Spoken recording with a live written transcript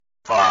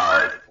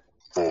5,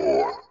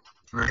 4,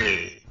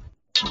 3,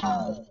 2,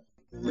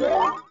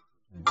 1,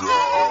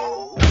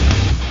 go.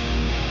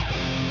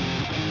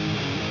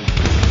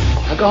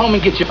 Now go home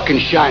and get your fucking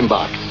shine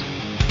box.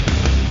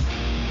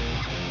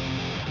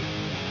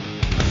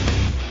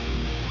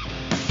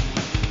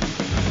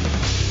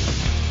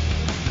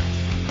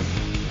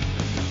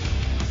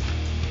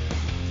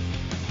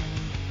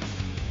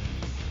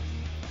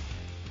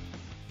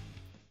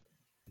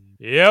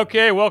 Yeah,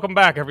 okay, welcome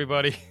back,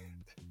 everybody.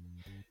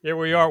 Here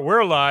we are.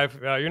 We're live.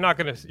 You're not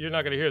gonna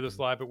hear this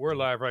live, but we're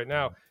live right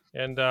now.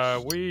 And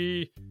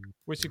we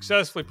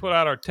successfully put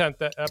out our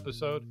 10th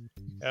episode.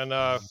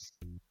 And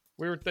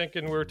we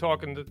were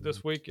talking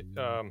this week.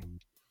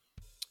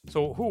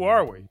 So who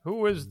are we?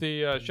 Who is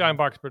the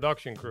Shinebox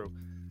production crew?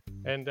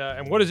 And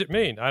what does it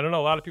mean? I don't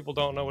know. A lot of people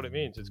don't know what it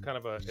means. It's kind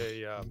of a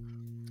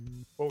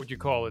what would you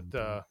call it?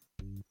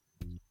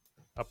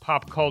 A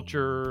pop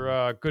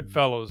culture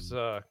Goodfellas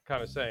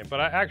kind of saying. But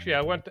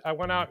I went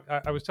out.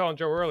 I was telling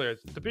Joe earlier,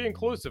 to be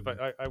inclusive,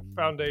 I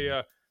found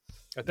a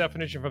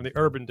definition from the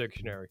Urban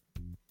Dictionary,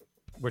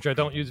 which I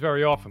don't use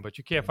very often, but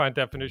you can't find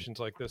definitions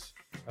like this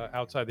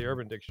outside the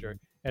Urban Dictionary.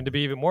 And to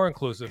be even more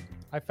inclusive,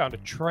 I found a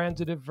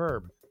transitive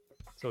verb.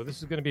 So this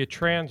is going to be a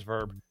trans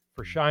verb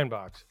for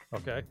Shinebox,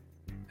 okay?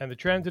 And the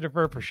transitive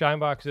verb for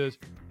Shinebox is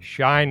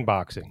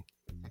shineboxing.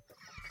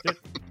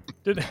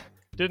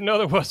 Didn't know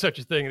there was such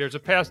a thing. There's a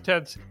past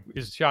tense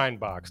is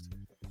shineboxed.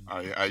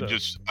 I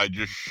just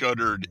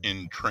shuddered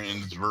in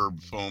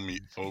transverb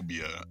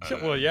phobia.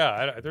 Well,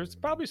 yeah, there's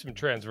probably some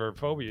transverb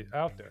phobia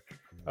out there.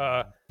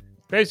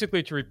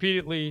 Basically, to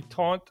repeatedly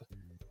taunt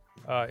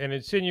and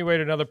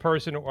insinuate another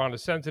person on a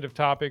sensitive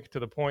topic to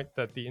the point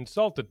that the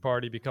insulted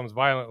party becomes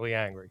violently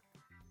angry.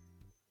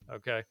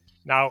 Okay.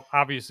 Now,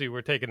 obviously,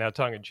 we're taking that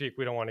tongue in cheek.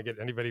 We don't want to get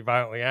anybody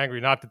violently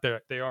angry. Not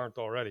that they aren't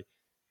already.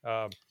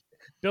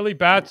 Billy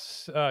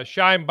Batts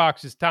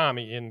shineboxes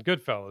Tommy in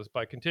Goodfellas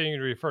by continuing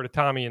to refer to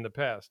Tommy in the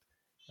past.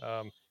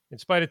 In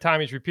spite of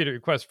Tommy's repeated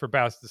requests for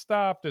Batts to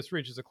stop, this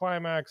reaches a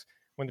climax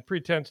when the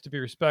pretense to be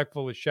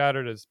respectful is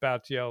shattered as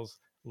Batts yells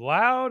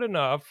loud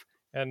enough.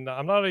 And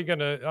I'm not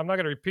gonna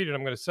repeat it.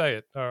 I'm gonna say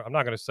it. I'm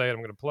not gonna say it.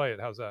 I'm gonna play it.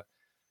 How's that?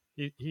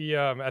 He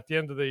at the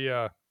end of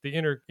the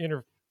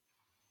intercourse.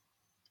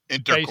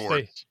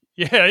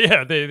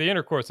 The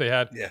intercourse they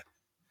had. Yeah.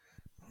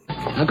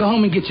 Now go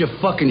home and get your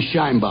fucking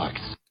shine box.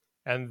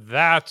 And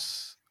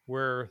that's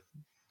where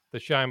the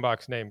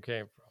Shinebox name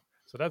came from.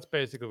 So that's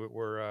basically what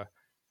we're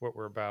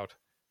about.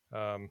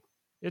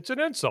 It's an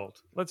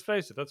insult. Let's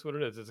face it. That's what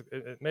it is.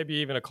 It maybe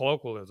even a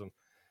colloquialism.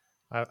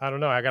 I don't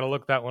know. I got to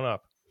look that one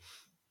up.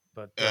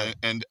 But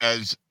and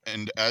as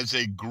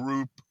a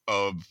group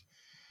of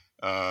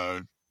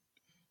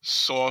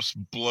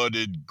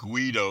sauce-blooded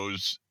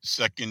Guidos,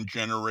 second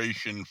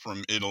generation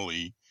from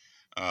Italy,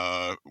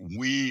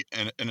 we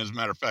and as a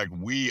matter of fact,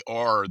 we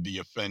are the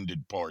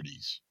offended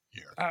parties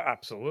here.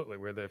 Absolutely,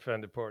 we're the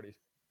offended parties.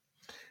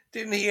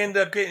 Didn't he end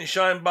up getting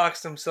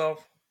shineboxed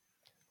himself?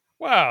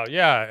 Well,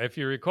 yeah. If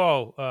you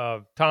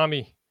recall,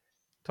 Tommy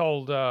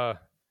told I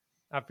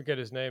forget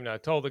his name now.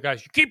 Told the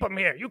guys, "You keep him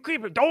here. You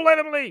keep him. Don't let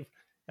him leave."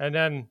 And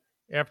then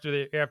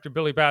after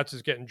Billy Batts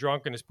is getting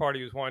drunk and his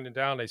party was winding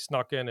down, they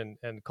snuck in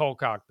and cold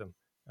cocked him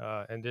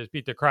and just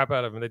beat the crap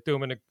out of him. They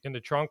threw him in the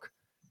trunk,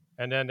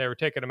 and then they were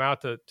taking him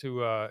out to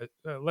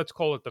let's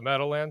call it the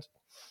Meadowlands,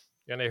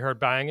 and they heard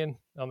banging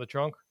on the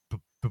trunk.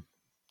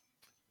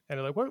 And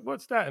they're like,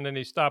 what's that? And then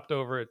he stopped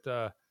over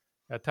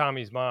at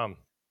Tommy's mom.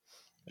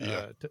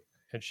 And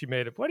she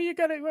made it, what do you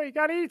got to, you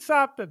got to eat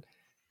something.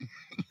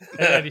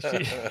 And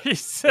then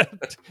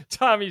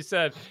Tommy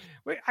said,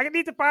 I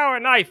need to borrow a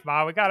knife,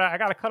 Mom. I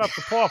gotta cut up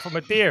the paw from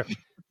a deer.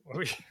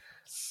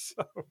 It's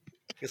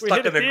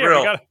stuck in the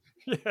grill.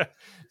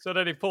 So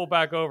then he pulled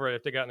back over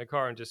after they got in the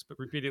car and just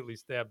repeatedly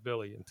stabbed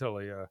Billy until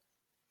he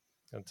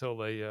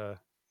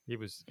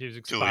was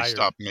expired. Until he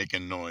stopped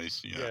making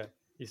noise. Yeah.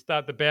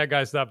 The bad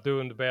guy stopped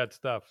doing the bad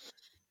stuff.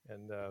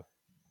 And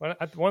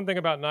one thing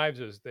about knives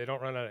is they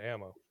don't run out of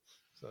ammo.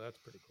 So that's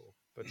pretty cool.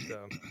 But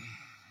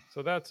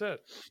so that's it.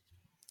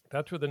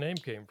 That's where the name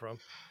came from.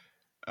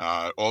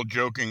 All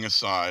joking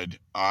aside,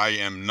 I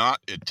am not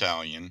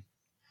Italian.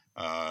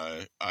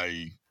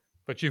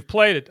 But you've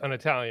played it on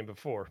Italian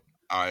before.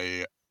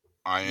 I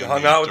am you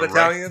hung out with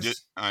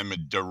Italians? I'm a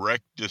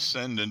direct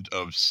descendant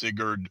of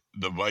Sigurd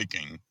the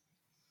Viking.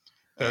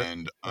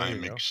 And I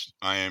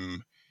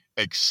am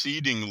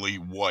exceedingly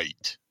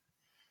white.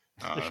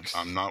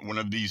 I'm not one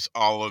of these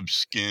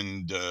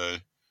olive-skinned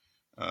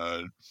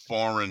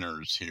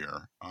foreigners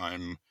here.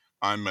 I'm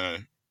a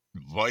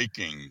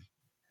Viking,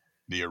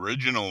 the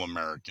original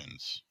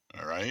Americans.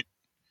 All right.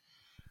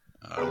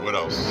 What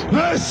else?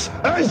 This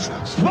is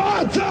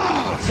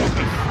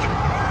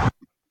Sparta!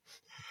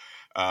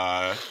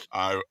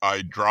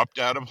 I dropped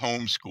out of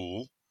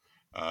homeschool,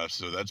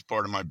 so that's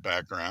part of my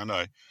background.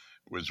 I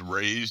was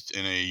raised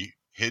in a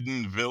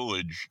hidden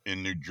village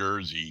in New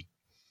Jersey.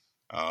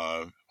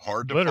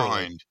 Hard to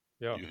find.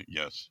 Yeah.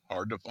 Yes,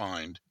 hard to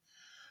find.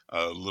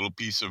 A little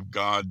piece of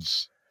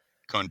God's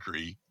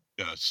country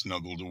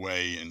snuggled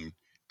away in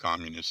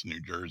communist New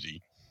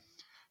Jersey.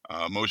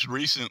 Most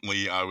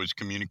recently, I was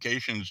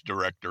communications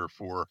director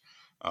for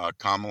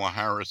Kamala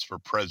Harris for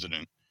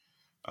president.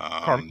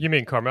 You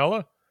mean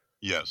Carmela?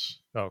 Yes.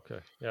 Okay.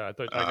 Yeah, I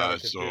thought I got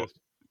it So confused.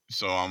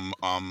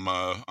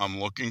 I'm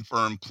looking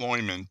for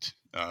employment.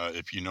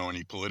 If you know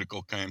any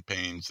political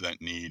campaigns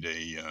that need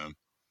a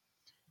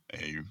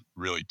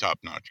really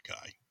top-notch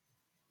guy.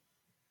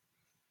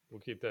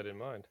 We'll keep that in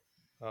mind.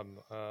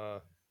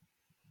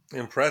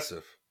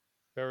 Impressive.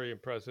 Very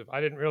impressive. I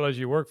didn't realize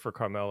you worked for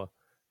Carmela.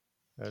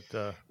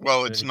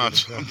 Well, it's not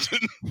something.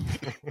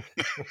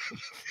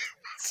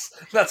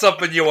 It's not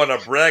something you want to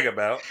brag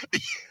about.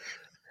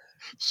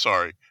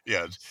 Sorry.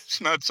 Yeah,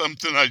 it's not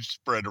something I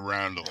spread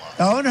around a lot.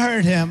 Don't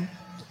hurt him.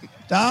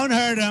 Don't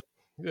hurt him.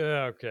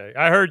 Yeah, okay.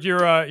 I heard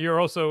you're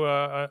also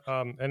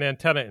an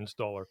antenna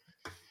installer.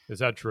 Is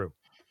that true?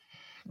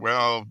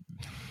 Well,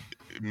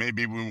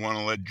 maybe we want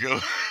to let Joe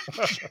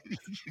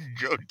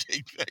Joe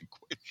take that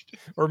question.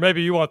 Or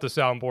maybe you want the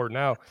soundboard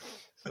now.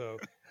 So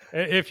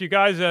if you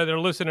guys that are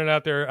listening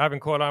out there haven't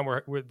caught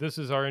on, this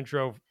is our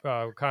intro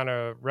kind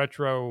of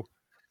retro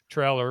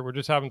trailer. We're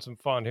just having some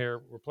fun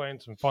here. We're playing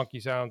some funky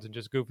sounds and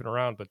just goofing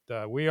around.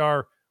 But we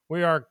are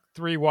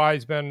three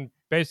wise men,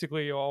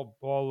 basically all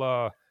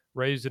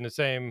raised in the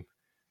same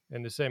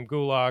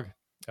gulag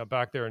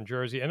back there in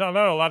Jersey. And I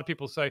know a lot of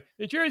people say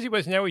the Jersey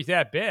wasn't always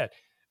that bad.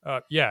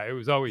 Yeah, it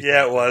was always.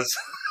 Yeah, it was.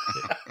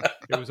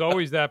 It was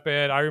always that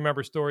bad. I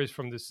remember stories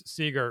from this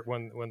Seagirt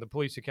when the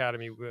police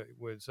academy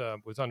was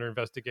under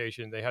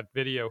investigation. They had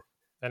video,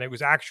 and it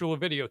was actual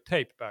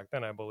videotape back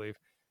then, I believe,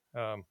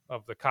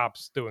 of the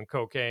cops doing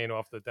cocaine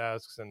off the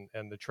desks and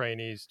the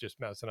trainees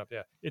just messing up.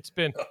 Yeah, it's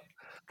been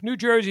New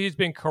Jersey has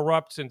been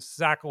corrupt since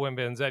Sacco and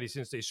Vanzetti,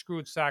 since they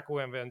screwed Sacco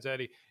and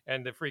Vanzetti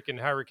and the freaking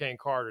Hurricane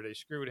Carter. They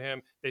screwed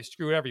him. They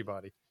screwed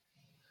everybody.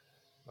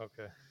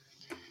 Okay.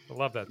 I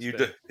love that. You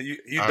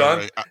done?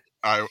 Right.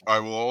 I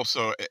will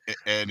also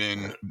add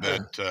in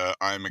that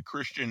I'm a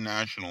Christian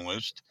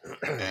nationalist,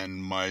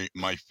 and my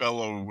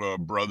fellow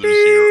brothers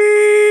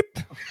here,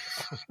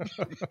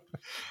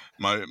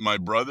 my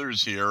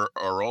brothers here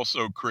are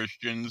also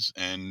Christians,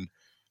 and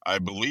I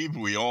believe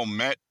we all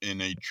met in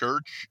a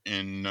church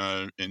in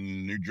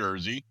New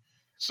Jersey,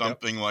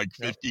 something like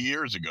 50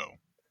 years ago.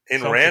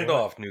 In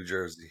Randolph, New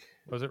Jersey.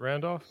 Was it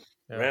Randolph?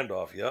 Yeah.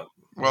 Randolph, yep.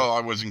 Well,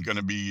 I wasn't going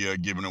to be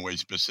giving away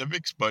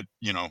specifics, but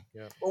you know.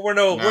 Yeah. Well, we're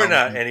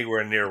not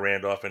anywhere near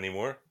Randolph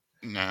anymore.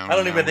 No, I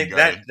don't even think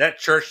that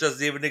church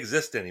doesn't even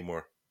exist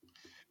anymore.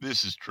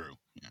 This is true.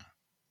 Yeah.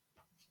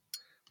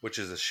 Which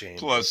is a shame.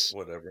 Plus,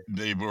 whatever.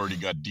 They've already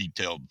got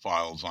detailed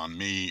files on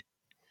me,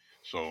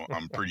 so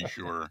I'm pretty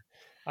sure.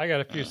 I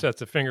got a few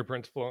sets of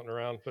fingerprints floating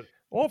around, but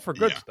all for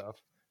good stuff.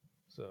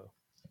 So,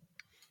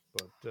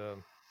 but.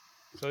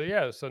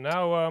 So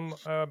now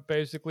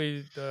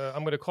basically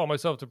I'm going to call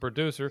myself the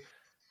producer,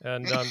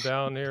 and I'm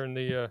down here in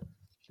the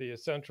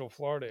Central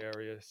Florida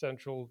area,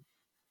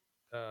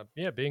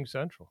 being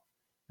central,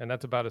 and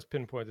that's about as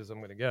pinpoint as I'm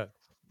going to get.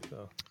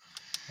 So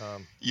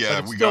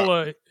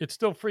it's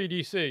still free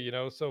DC, you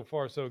know. So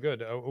far so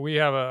good. We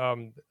have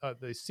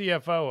the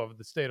CFO of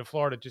the state of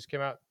Florida just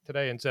came out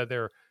today and said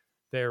they're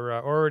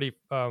already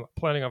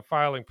planning on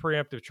filing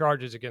preemptive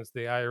charges against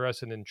the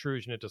IRS and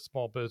intrusion into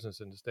small business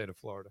in the state of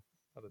Florida.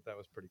 I thought that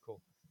was pretty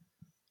cool.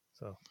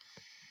 So,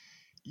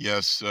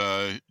 yes,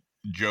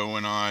 Joe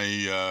and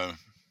I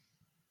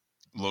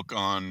look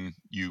on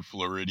you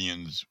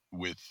Floridians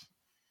with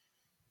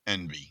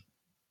envy.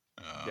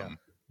 Yeah,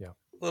 a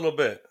little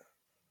bit.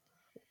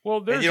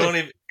 Well, and you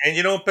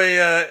don't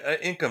pay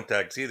income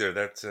tax either.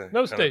 That's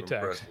no state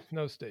tax.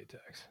 No state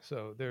tax.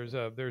 So there's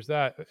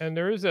that, and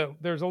there's a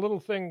little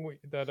thing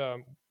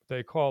that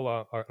they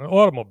call an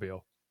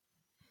automobile,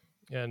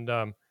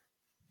 and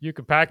you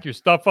can pack your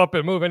stuff up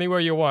and move anywhere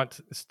you want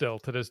still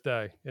to this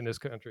day in this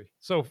country.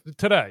 So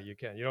today you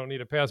can. You don't need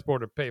a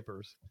passport or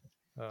papers.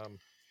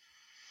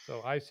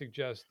 So I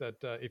suggest that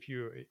if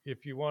you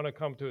want to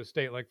come to a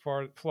state like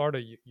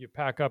Florida, you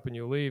pack up and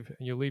you leave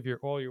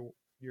all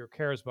your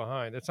cares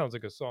behind. That sounds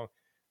like a song.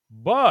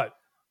 But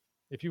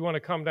if you want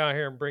to come down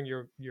here and bring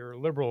your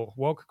liberal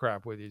woke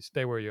crap with you,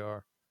 stay where you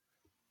are.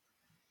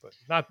 But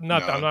no.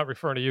 I'm not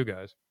referring to you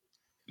guys.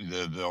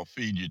 They'll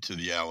feed you to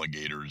the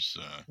alligators.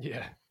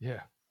 Yeah.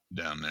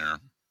 Down there.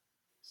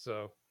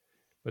 So,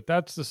 but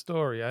that's the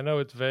story. I know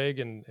it's vague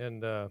and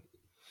I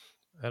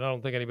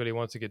don't think anybody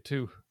wants to get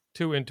too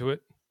into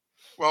it.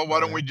 Well,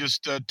 why don't we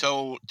just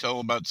tell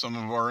about some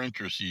of our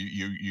interests?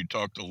 You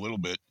talked a little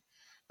bit.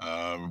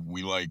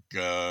 We like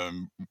as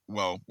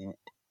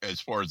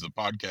far as the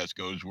podcast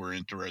goes, we're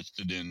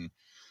interested in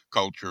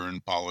culture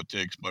and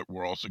politics, but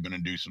we're also going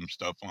to do some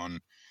stuff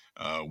on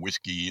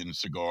whiskey and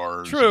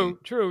cigars. True.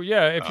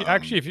 Yeah.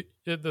 If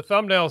the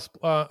thumbnails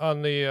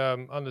on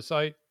the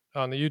site.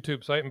 On the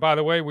YouTube site. And by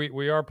the way,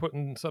 we are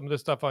putting some of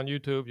this stuff on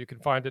YouTube. You can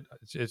find it.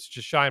 It's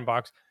just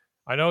Shinebox.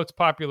 I know it's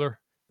popular,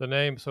 the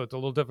name, so it's a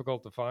little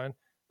difficult to find.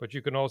 But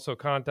you can also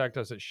contact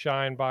us at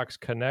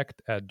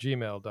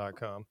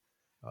shineboxconnect@gmail.com.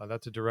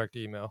 That's a direct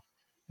email.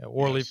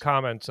 Or leave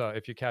comments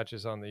if you catch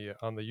us on the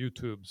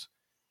YouTubes.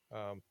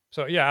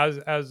 So yeah,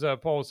 as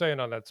Paul was saying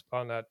on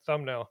that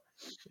thumbnail,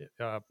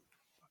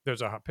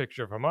 there's a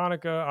picture of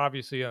harmonica.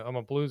 Obviously, I'm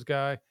a blues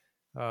guy.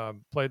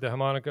 Played the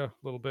harmonica a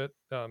little bit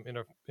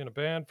in a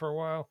band for a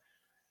while.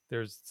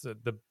 There's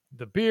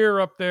the beer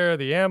up there,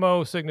 the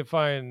ammo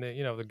signifying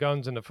the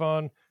guns and the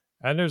fun,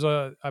 and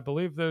I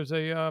believe there's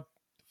a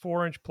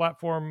 4-inch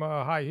platform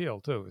high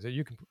heel too, so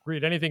you can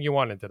read anything you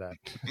want into that.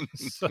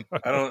 So,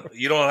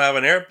 You don't have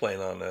an airplane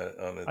on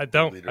the. I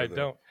don't.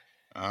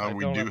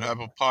 We do have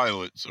a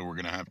pilot, so we're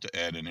going to have to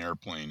add an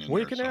airplane in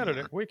We there can somewhere. edit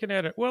it. We can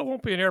edit. Well, it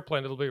won't be an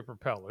airplane. It'll be a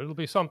propeller. It'll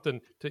be something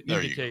to There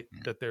you indicate go.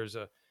 that there's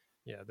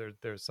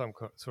there's some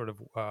sort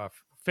of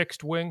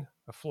fixed wing,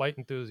 a flight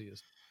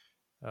enthusiast.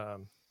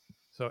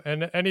 So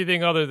and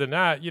anything other than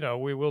that,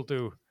 we will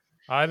do.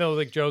 I don't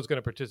think Joe's going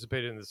to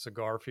participate in the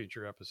cigar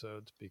feature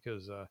episodes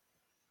because,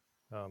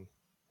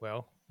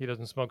 well, he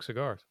doesn't smoke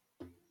cigars.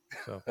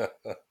 So,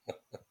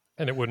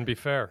 and it wouldn't be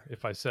fair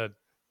if I said,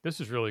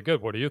 "This is really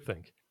good. What do you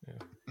think?"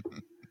 Yeah.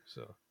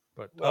 So,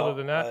 but other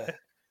than that,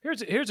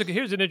 here's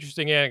an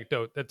interesting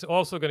anecdote that's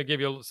also going to give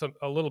you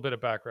a little bit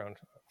of background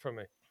from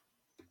me.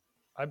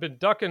 I've been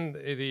ducking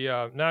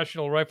the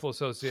National Rifle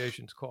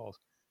Association's calls.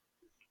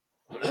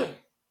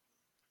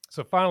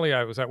 So finally,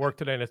 I was at work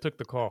today and I took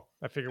the call.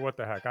 I figured, what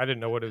the heck? I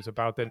didn't know what it was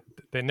about.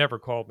 They never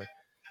called me.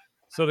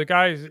 So the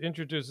guy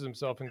introduces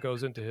himself and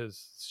goes into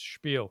his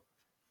spiel.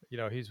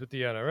 He's with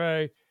the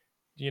NRA.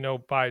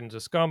 Biden's a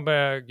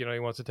scumbag. He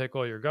wants to take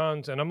all your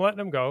guns. And I'm letting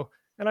him go.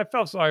 And I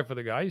felt sorry for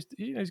the guy.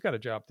 He's got a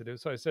job to do.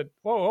 So I said,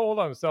 whoa, hold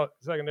on a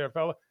second there,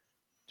 fella.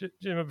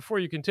 Before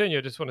you continue,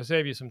 I just want to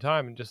save you some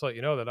time and just let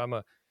you know that I'm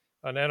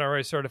an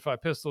NRA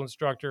certified pistol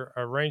instructor,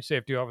 a range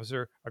safety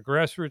officer, a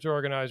grassroots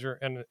organizer,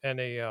 and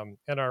a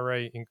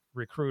NRA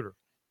recruiter.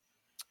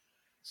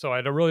 So I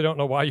really don't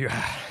know why you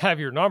have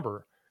your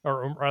number,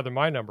 or rather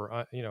my number,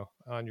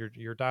 on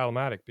your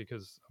dial-matic,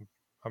 because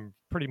I'm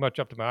pretty much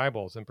up to my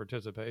eyeballs in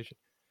participation.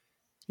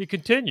 He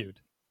continued.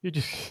 He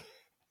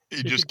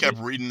just kept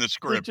reading the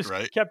script,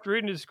 right? Kept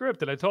reading his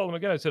script, and I told him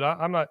again. I said,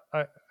 I'm not.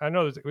 I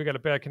know that we got a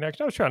bad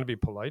connection. I was trying to be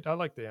polite. I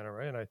like the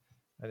NRA,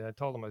 and I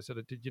told him. I said,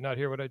 did you not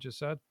hear what I just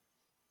said?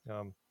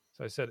 So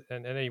I said,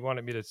 and then he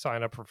wanted me to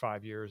sign up for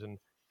 5 years. And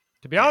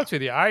to be honest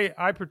with you,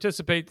 I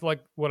participate like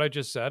what I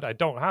just said. I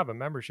don't have a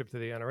membership to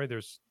the NRA.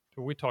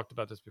 We talked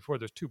about this before.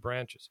 There's 2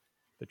 branches,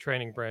 the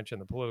training branch and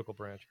the political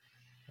branch.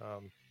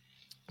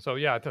 So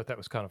yeah, I thought that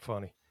was kind of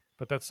funny,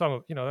 but that's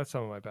some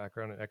of my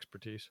background and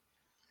expertise.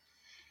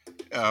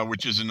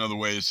 Which is another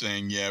way of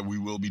saying, we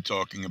will be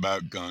talking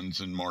about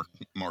guns and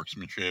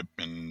marksmanship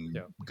and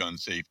gun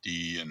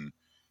safety and,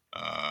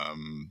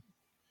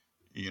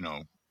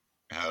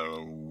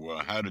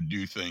 how to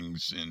do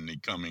things in the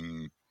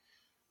coming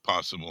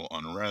possible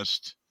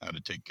unrest, how to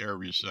take care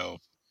of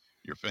yourself,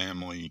 your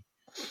family,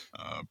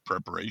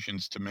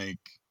 preparations to make.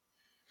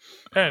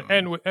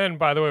 And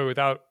by the way,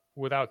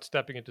 without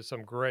stepping into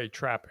some gray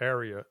trap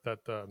area that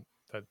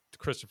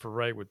Christopher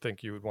Wray would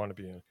think you would want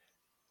to be in.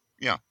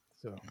 Yeah.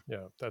 So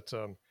yeah, that's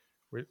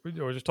we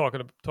were just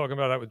talking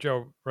about that with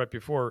Joe right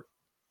before.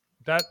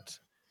 That,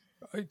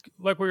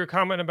 like we were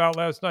commenting about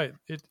last night,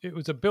 it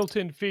was a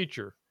built-in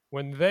feature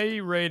when they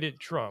raided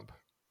Trump.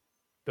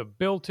 The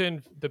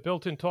built-in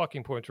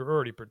talking points were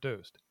already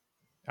produced,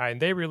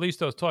 and they released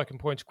those talking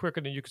points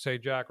quicker than you could say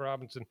Jack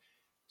Robinson.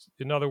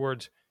 In other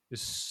words,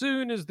 as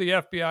soon as the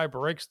FBI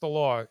breaks the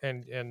law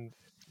and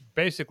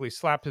basically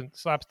slaps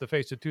the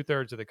face of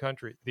 2/3 of the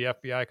country, the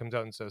FBI comes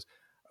out and says,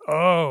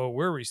 "Oh,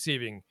 we're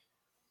receiving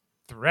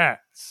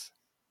threats."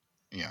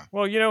 Yeah.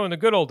 Well, in the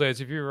good old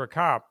days, if you were a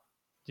cop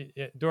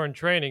during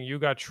training, you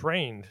got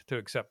trained to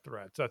accept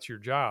threats. That's your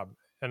job.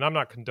 And I'm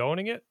not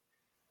condoning it,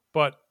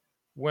 but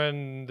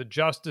when the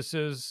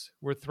justices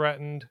were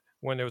threatened,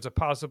 when there was a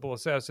possible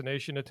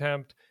assassination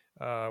attempt,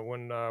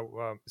 when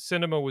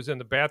Sinema was in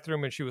the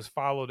bathroom and she was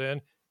followed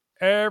in,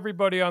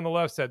 everybody on the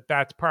left said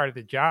that's part of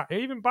the job.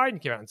 Even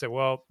Biden came out and said,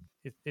 well,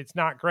 it's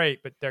not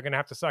great, but they're going to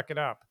have to suck it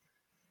up.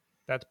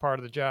 That's part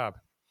of the job.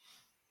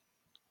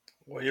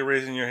 Well, you're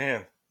raising your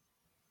hand.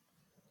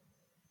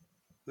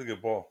 Look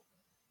at Paul.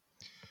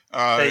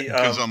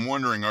 Because I'm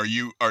wondering, are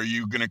you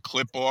going to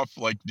clip off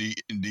like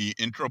the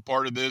intro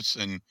part of this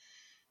and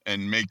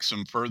make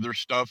some further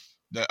stuff?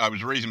 That I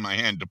was raising my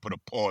hand to put a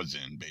pause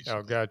in, basically.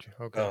 Oh, gotcha.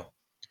 Okay.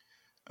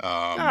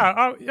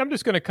 Oh. I'm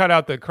just going to cut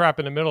out the crap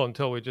in the middle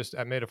until we just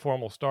made a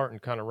formal start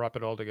and kind of wrap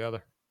it all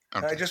together.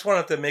 Okay. I just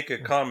wanted to make a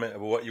comment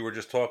about what you were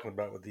just talking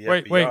about with the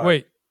FBI.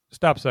 Wait.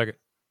 Stop a second.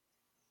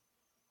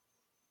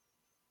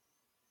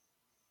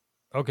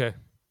 Okay.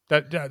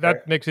 That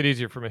right. Makes it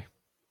easier for me.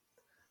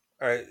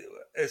 All right.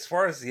 As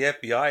far as the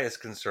FBI is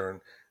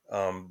concerned,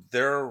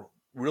 they're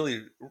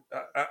really,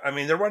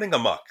 they're running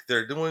amok.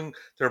 They're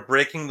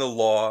breaking the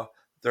law.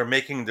 They're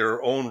making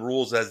their own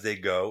rules as they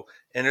go.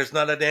 And there's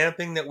not a damn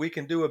thing that we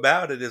can do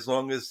about it as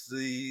long as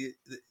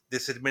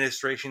this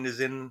administration is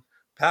in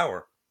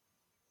power.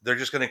 They're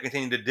just going to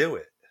continue to do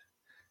it.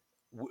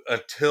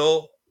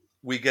 Until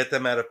we get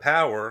them out of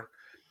power,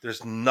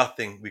 there's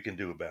nothing we can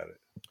do about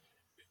it.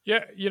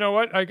 Yeah, you know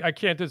what? I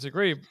can't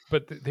disagree,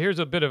 but here's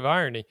a bit of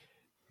irony.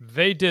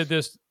 they did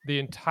this the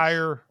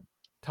entire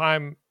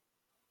time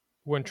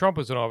when Trump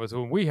was in office,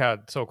 when we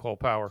had so-called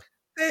power.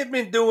 They've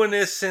been doing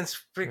this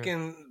since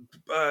freaking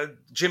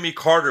Jimmy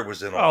Carter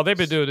was in office. Oh, they've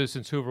been doing this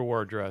since Hoover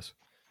wore a dress.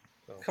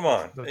 Come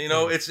on,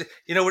 it's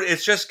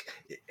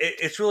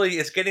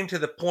really getting to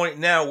the point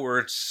now where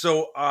it's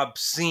so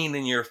obscene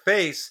in your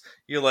face.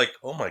 You're like,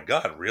 oh my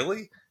god,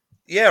 really?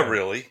 Yeah,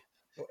 really.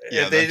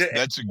 Yeah,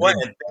 that's a good. good.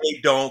 And they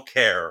don't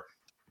care.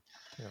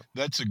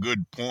 That's a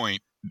good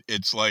point.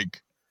 It's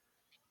like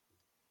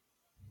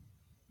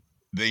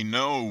they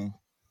know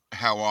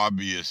how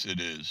obvious it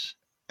is,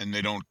 and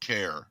they don't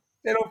care.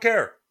 They don't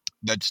care.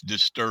 That's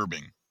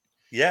disturbing.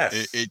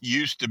 Yes. It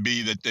used to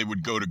be that they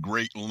would go to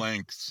great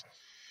lengths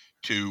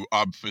to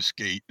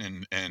obfuscate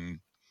and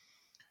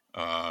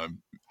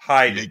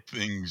hide, make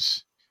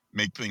things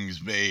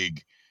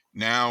vague.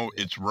 Now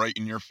it's right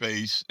in your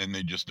face, and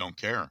they just don't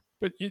care.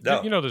 But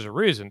there's a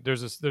reason.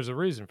 There's a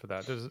reason for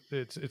that.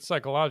 It's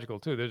psychological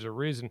too. There's a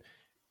reason.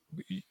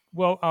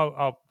 Well,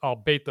 I'll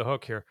bait the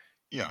hook here.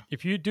 Yeah.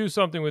 If you do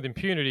something with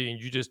impunity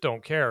and you just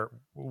don't care,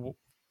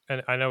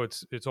 and I know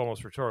it's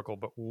almost rhetorical,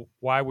 but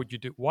why would you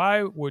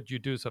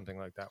do something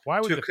like that? Why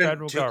would the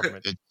federal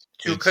government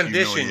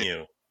condition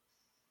you?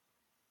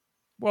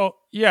 Well,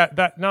 yeah,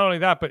 that not only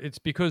that, but it's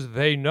because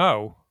they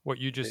know what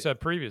you just said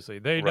previously.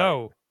 They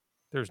know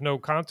there's no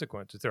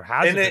consequences. There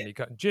hasn't been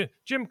any.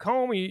 Jim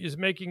Comey is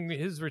making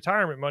his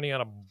retirement money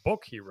on a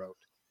book he wrote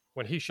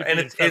when he should be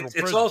in federal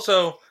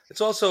prison. It's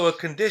also a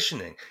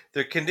conditioning.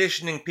 They're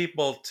conditioning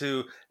people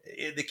to.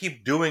 They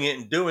keep doing it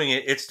and doing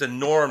it. It's the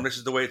norm. This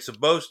is the way it's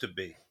supposed to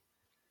be.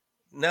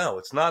 No,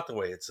 it's not the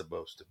way it's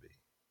supposed to be.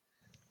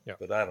 Yeah,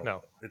 but I don't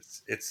know.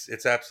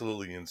 It's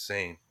absolutely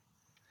insane.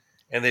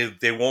 And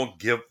they won't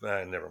give.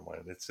 Never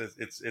mind. It's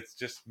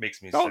just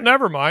makes me. Oh, sick.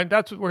 Never mind.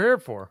 That's what we're here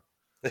for.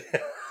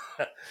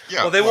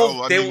 Yeah. Well, they won't.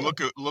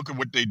 Look at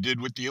what they did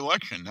with the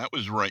election. That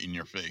was right in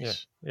your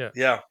face.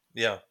 Yeah.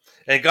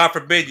 And God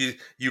forbid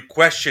you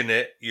question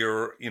it.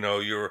 You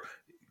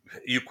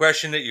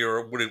question it.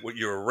 You're a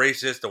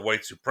racist, a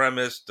white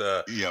supremacist.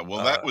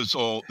 That was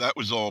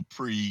all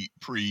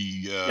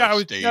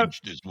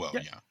staged as well.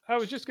 Yeah. I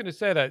was just going to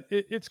say that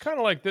it's kind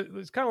of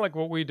like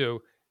what we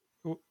do.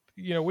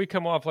 We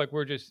come off like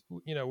we're just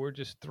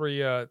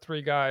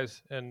three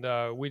guys,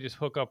 and we just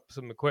hook up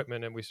some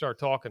equipment and we start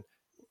talking.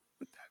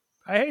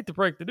 I hate to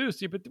break the news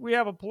to you, but we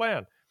have a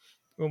plan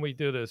when we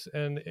do this,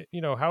 and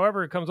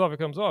however it comes off, it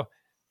comes off.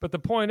 But the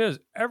point is,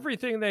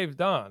 everything they've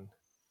done,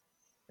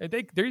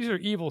 these are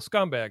evil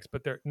scumbags,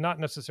 but they're not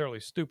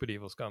necessarily stupid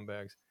evil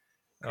scumbags.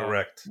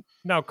 Correct.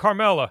 Now,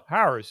 Carmela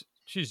Harris,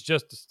 she's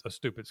just a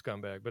stupid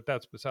scumbag, but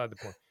that's beside the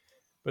point.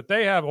 But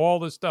they have all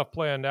this stuff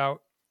planned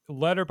out,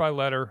 letter by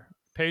letter,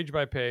 page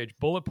by page,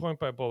 bullet point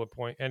by bullet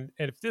point. And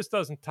if this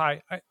doesn't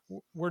tie,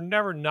 we're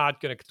never not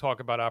going to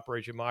talk about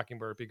Operation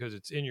Mockingbird because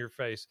it's in your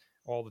face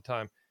all the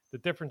time. The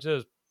difference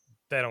is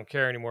they don't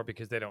care anymore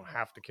because they don't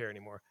have to care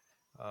anymore.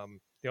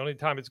 The only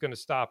time it's going to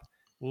stop,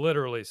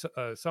 literally,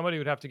 somebody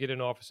would have to get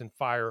in office and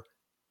fire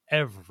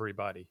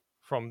everybody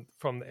from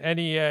the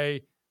NEA,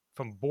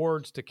 from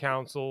boards to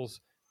councils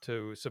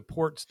to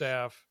support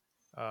staff.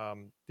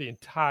 The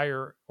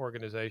entire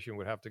organization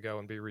would have to go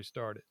and be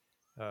restarted.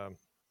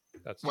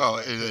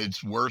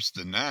 It's worse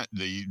than that.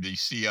 The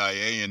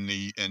CIA and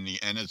the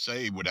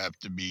NSA would have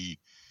to be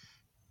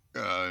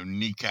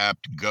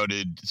kneecapped,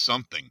 gutted,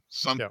 something.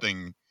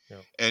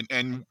 Yeah.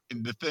 And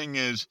the thing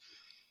is,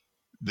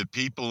 the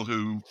people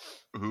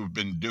who've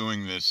been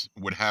doing this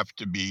would have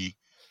to be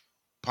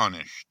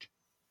punished,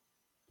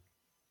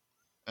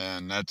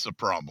 and that's a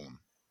problem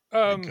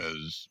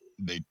because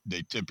they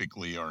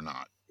typically are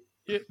not.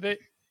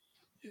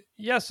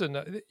 Yes and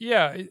no.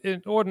 Yeah.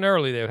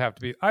 Ordinarily, they would have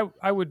to be.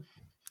 I would.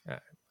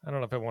 I don't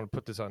know if I want to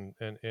put this on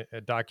and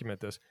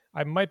document this.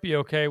 I might be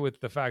okay with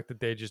the fact that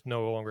they just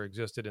no longer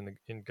existed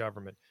in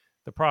government.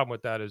 The problem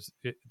with that is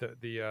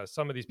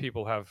some of these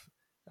people have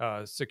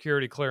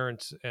security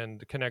clearance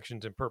and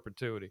connections in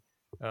perpetuity,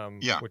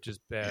 which is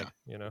bad.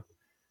 Yeah.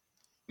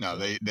 No,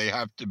 they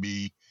have to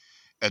be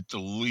at the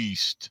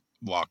least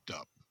locked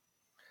up.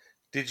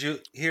 Did you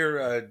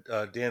hear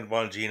Dan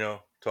Bongino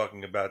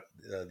talking about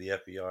the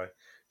FBI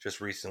just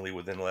recently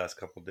within the last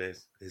couple of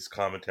days? His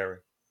commentary.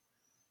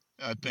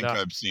 I think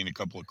I've seen a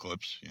couple of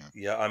clips. Yeah.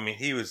 Yeah. I mean,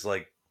 he was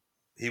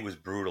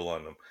brutal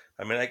on them.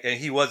 I mean,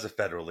 he was a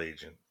federal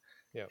agent.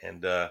 Yeah.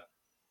 And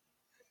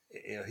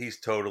he's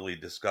totally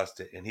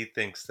disgusted, and he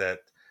thinks that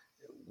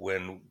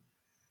when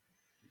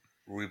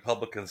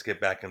Republicans get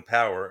back in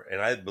power,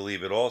 and I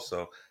believe it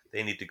also,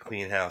 they need to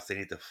clean house. They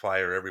need to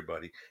fire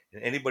everybody,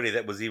 and anybody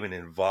that was even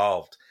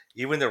involved,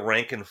 even the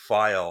rank and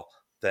file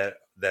that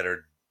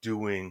are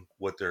doing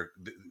what they're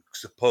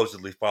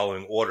supposedly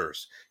following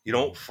orders. You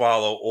don't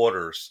follow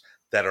orders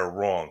that are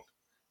wrong.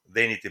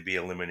 They need to be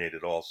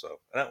eliminated also.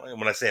 And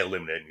when I say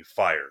eliminated, I mean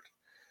fired.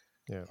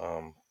 Yeah.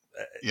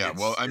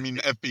 I mean,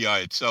 the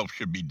FBI itself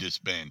should be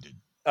disbanded.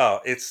 Oh,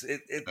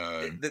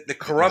 the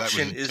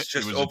corruption is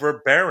just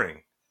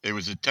overbearing. It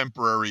was a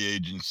temporary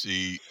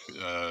agency.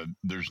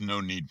 There's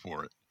no need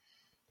for it.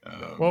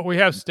 Well, we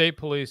have state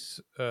police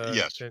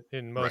Yes,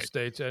 in most right.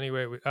 states.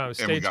 Anyway, And we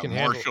states got can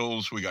handle.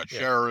 marshals, we got Yeah.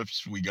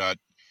 sheriffs, we got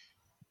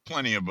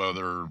plenty of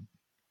other.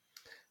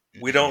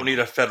 We don't need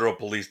a federal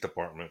police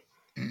department.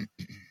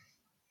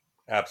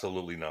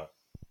 Absolutely not.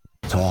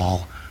 It's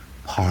all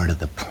part of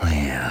the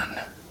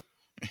plan.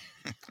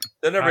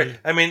 They're never.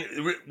 I mean,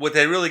 what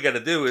they really got to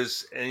do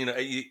is, and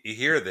you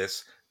hear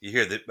this,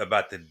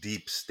 about the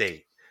deep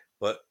state,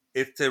 but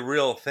it's a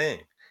real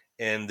thing,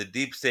 and the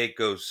deep state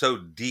goes so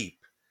deep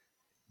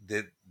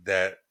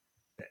that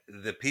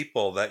the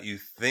people that you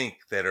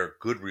think that are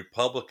good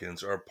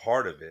Republicans are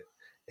part of it,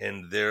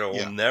 and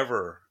they'll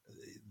never.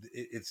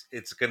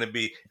 It's going to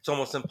be. It's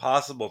almost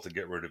impossible to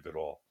get rid of it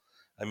all.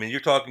 I mean,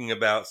 you're talking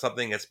about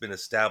something that's been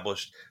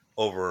established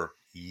over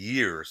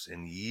years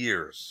and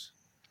years.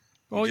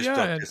 Well, you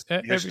just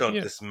don't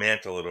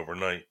dismantle it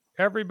overnight.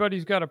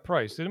 Everybody's got a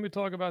price. Didn't we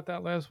talk about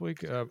that last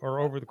week or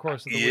over the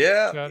course of the week?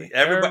 Yeah,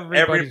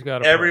 everybody's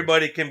got a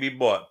everybody price. Can be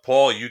bought.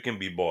 Paul, you can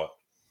be bought.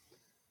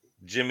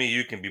 Jimmy,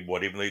 you can be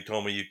bought, even though you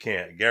told me you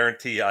can't.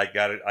 Guarantee I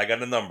got it. I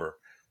got a number.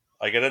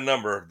 I got a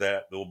number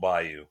that will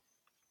buy you.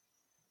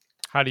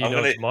 How do you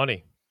know it's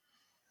money?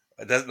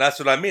 That's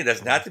what I mean. It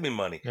doesn't have to be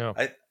money. No.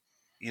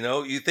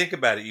 You think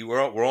about it.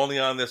 We're only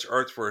on this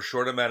earth for a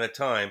short amount of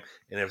time,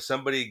 and if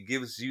somebody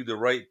gives you the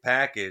right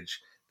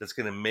package that's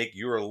going to make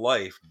your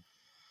life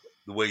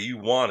the way you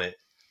want it,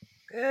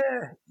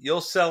 you'll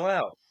sell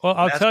out. Well,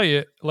 I'll tell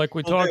you, like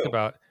we talked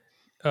about,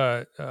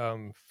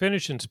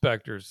 finish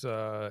inspectors,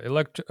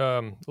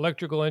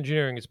 electrical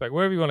engineering inspectors,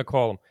 whatever you want to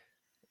call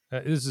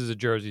them. This is a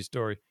Jersey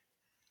story.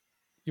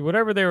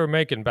 Whatever they were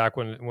making back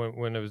when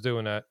it was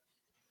doing that,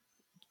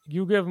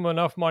 you give them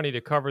enough money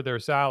to cover their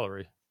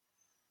salary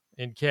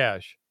in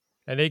cash,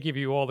 and they give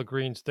you all the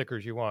green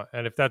stickers you want.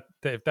 And if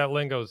that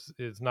lingo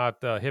is not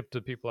hip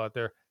to people out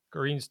there,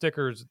 green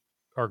stickers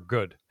are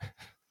good.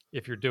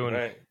 If you're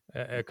doing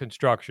a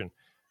construction,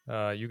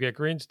 you get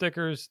green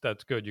stickers.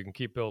 That's good. You can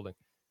keep building.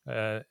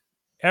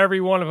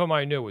 Every one of them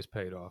I knew was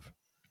paid off,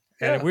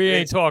 and we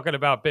ain't talking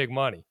about big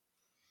money.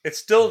 It's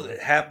still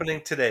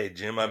happening today,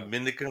 Jim. I'm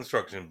in the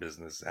construction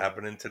business.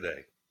 Happening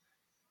today.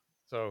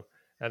 So,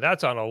 and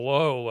that's on a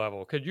low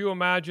level. Could you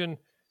imagine?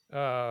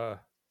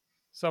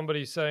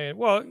 Somebody saying,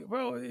 well,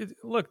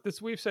 look,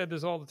 we've said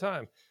this all the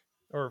time,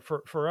 or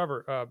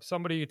forever.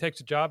 Somebody who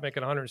takes a job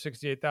making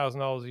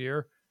 $168,000 a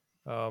year,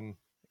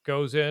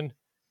 goes in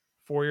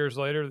 4 years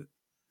later,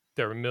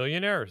 they're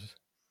millionaires.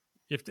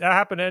 If that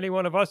happened to any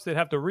one of us, they'd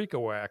have the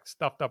RICO Act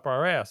stuffed up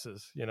our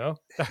asses.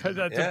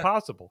 That's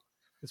impossible.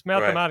 It's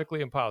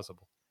mathematically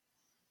impossible.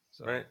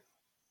 So,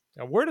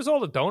 now, where does all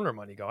the donor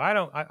money go?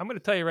 I'm going to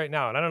tell you right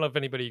now, and I don't know if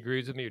anybody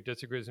agrees with me or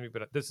disagrees with me,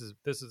 but this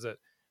is it.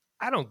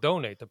 I don't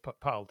donate to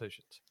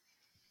politicians.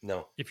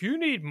 No. If you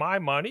need my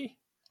money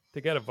to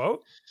get a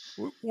vote,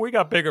 we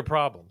got bigger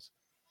problems.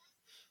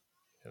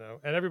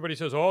 And everybody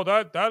says, "Oh,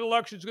 that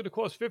election is going to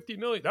cost $50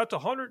 million. That's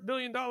 $100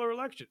 million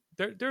election."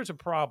 There's a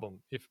problem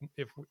if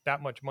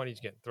that much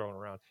money's getting thrown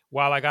around.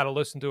 While I got to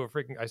listen to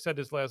I said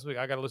this last week,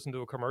 I got to listen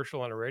to a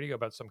commercial on the radio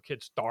about some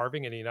kid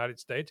starving in the United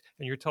States,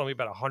 and you're telling me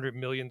about $100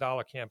 million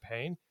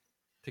campaign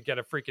to get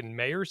a freaking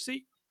mayor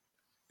seat?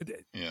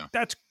 Yeah.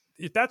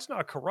 If that's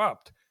not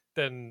corrupt,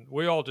 then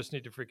we all just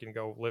need to freaking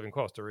go live in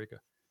Costa Rica.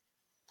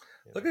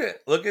 Look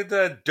at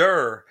the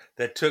Durr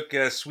that took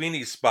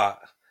Sweeney's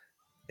spot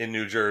in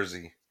New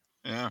Jersey.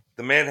 Yeah,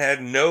 the man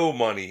had no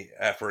money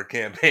for a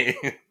campaign.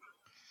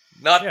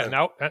 Nothing. Yeah,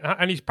 now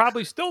and he's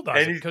probably still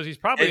doesn't because he's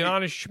probably an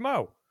honest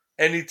schmo.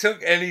 And he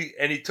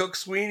took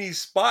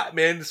Sweeney's spot,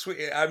 man.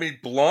 I mean,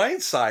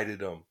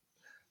 blindsided him.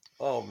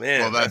 Oh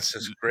man, well, that's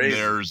just crazy.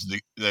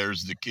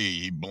 There's the key.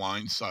 He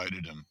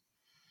blindsided him.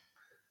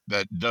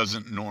 That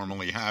doesn't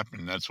normally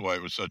happen. That's why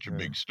it was such a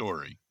big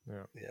story.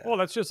 Yeah. Well,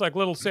 that's just like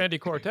little Sandy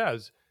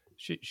Cortez.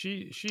 She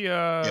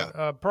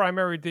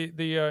primaried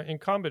the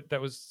incumbent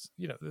that was,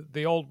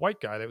 the old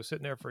white guy that was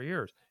sitting there for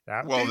years.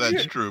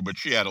 That's true, but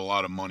she had a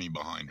lot of money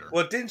behind her.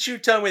 Well, didn't you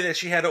tell me that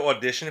she had to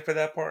audition for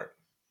that part?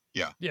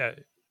 Yeah.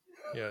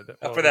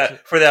 For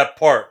that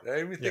part. I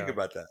didn't even think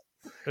about that.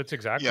 That's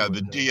exactly. Yeah,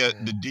 the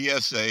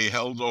DSA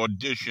held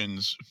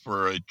auditions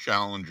for a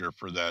challenger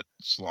for that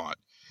slot,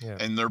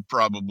 and they're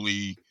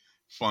probably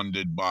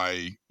funded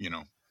by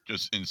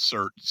just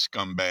insert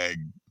scumbag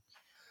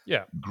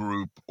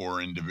group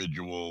or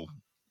individual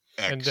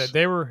X. And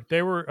they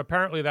were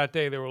apparently that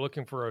day they were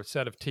looking for a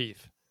set of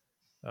teeth,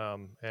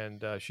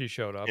 and she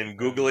showed up in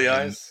googly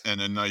eyes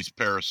and a nice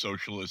pair of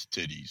socialist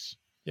titties.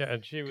 Yeah,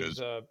 and she was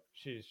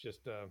she's just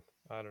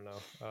I don't know,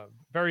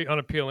 very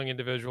unappealing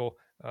individual.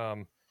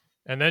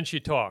 And then she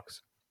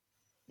talks.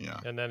 Yeah,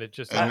 and then it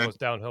just goes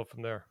downhill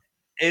from there.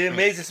 It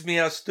amazes me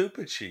how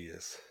stupid she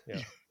is. Yeah.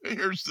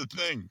 Here's the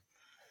thing: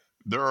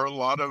 there are a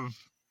lot of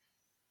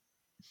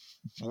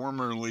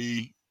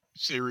formerly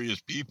serious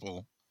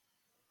people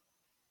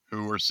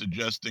who are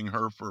suggesting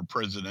her for a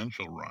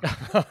presidential run.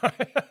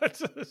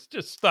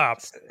 Just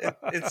stop.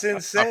 It's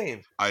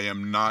insane. I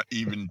am not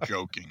even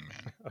joking,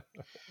 man.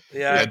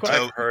 Yeah, That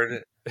I've heard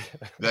it.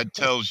 That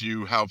tells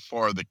you how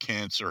far the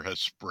cancer has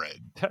spread.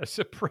 As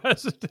a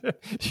president,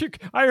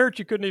 I heard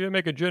she couldn't even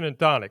make a gin and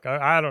tonic.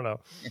 I don't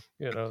know,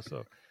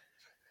 So,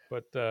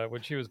 but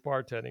when she was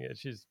bartending it,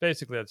 she's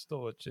basically that's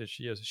still what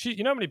she is.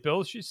 You know how many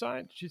bills she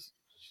signed? She's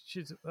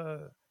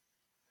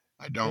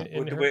I don't.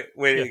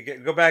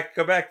 Wait. Go back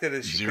to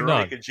this. She Zero. could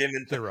make a gin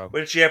and Zero. What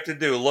did she have to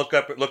do? Look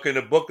in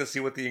a book to see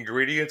what the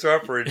ingredients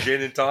are for a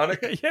gin and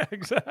tonic. Yeah,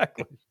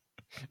 exactly.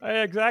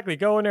 Exactly.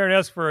 Go in there and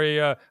ask for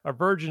a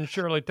virgin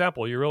Shirley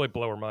Temple. You really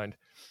blow her mind.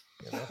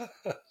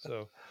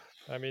 So,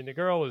 I mean, the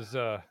girl is.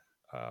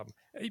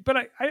 But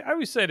I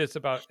always say this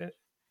about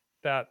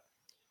that.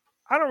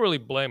 I don't really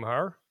blame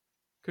her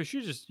because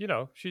she just,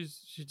 she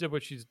did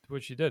what she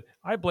did.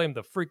 I blame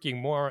the freaking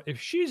moron.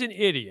 If she's an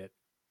idiot,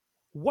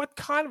 what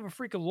kind of a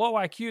freaking low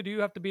IQ do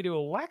you have to be to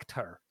elect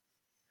her?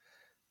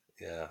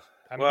 Yeah.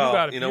 I mean,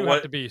 you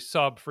have to be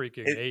sub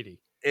freaking 80.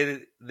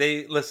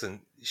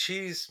 Listen.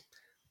 She's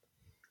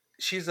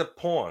a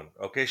pawn.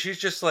 Okay, she's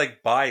just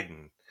like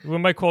Biden. We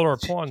might call her a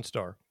pawn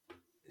star.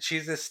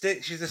 She's a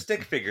stick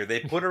figure. They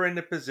put her in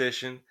the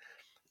position.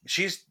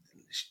 She's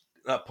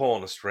not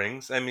pulling the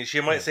strings. I mean,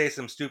 she might say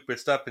some stupid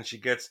stuff, and she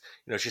gets,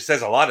 she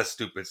says a lot of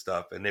stupid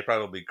stuff, and they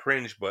probably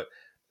cringe. But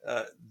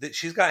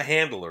she's got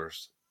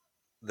handlers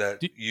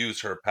that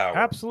use her power.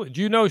 Absolutely. Do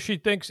you know she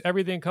thinks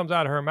everything comes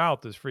out of her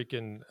mouth is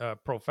freaking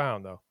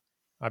profound, though?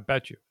 I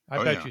bet you.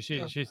 I bet you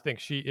she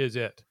thinks she is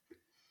it.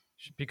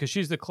 Because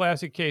she's the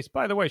classic case.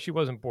 By the way, she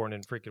wasn't born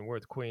in freaking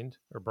Queens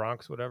or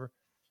Bronx, whatever.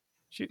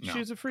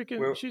 She's a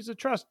freaking she's a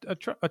trust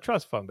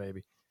fund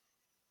baby,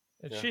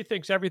 and she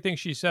thinks everything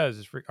she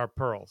says are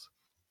pearls.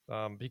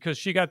 Because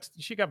she got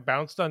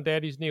bounced on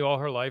daddy's knee all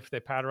her life. They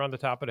pat her on the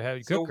top of the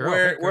head. So good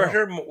girl.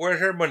 Where'd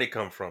her money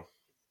come from?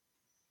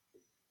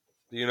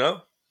 Do you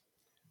know?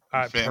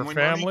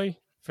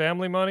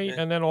 Family money,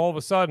 and then all of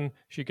a sudden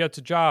she gets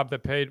a job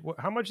that paid.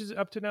 How much is it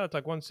up to now? It's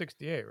like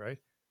 168, right?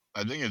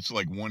 I think it's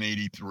like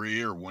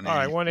 183 or 184. All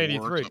right,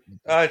 183.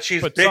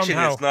 She's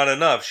bitching it's not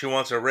enough. She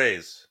wants a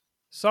raise.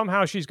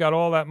 Somehow she's got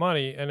all that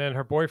money, and then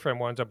her boyfriend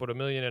winds up with $1.5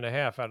 million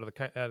out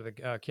of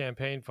the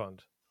campaign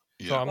fund.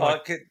 Yeah. So I'm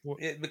like,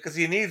 because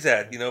he needs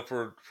that,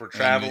 for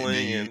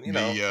traveling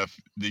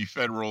the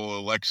Federal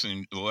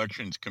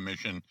Elections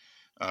Commission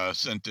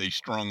sent a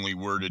strongly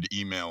worded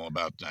email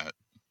about that.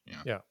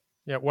 Yeah.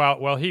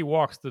 Well, he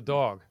walks the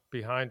dog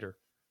behind her,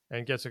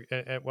 and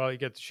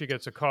she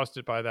gets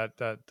accosted by that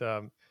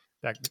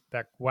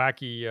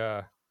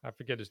wacky. I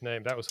forget his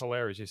name. That was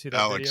hilarious. You see that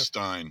Alex video?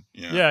 Stein.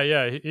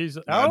 Yeah. He's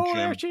Jim.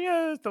 There she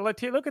is.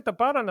 Look at the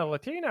butt on the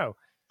Latino.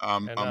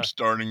 I'm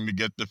starting to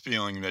get the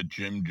feeling that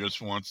Jim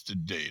just wants to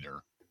date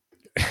her.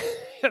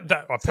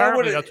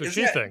 Apparently, that's what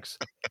she thinks.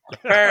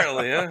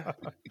 Apparently, yeah.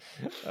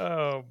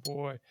 Oh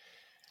boy.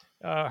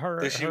 No,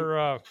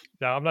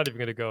 I'm not even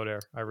going to go there.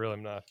 I really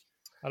am not.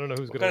 I don't know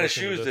who's going to. What kind of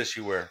shoes does she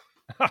wear?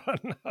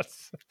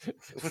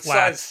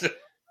 Flats.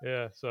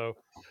 Yeah. So.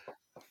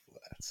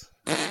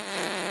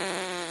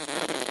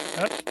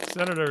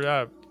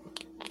 Senator,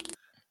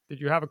 did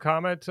you have a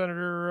comment,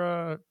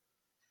 Senator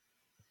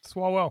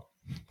Swalwell?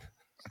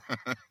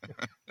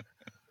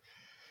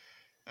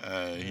 Yeah.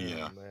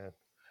 Oh, man.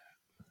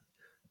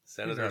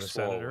 Senator Swalwell.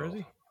 Senator, is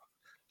he?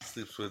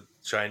 Sleeps with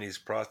Chinese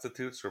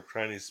prostitutes or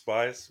Chinese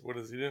spies. What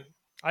does he do?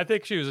 I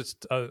think she was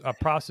a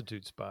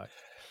prostitute spy.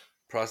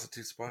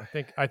 Prostitute spy?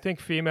 I think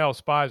female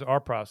spies are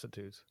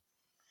prostitutes.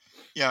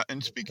 Yeah,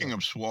 and speaking of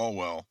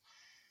Swalwell,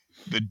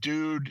 the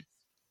dude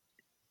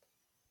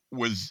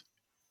was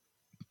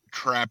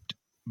trapped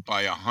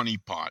by a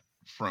honeypot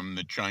from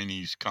the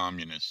Chinese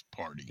Communist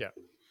Party. Yeah.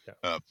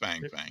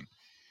 Fang Fang.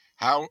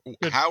 How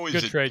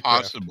is it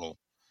possible?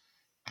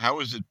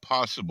 How is it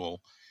possible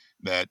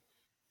that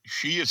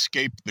she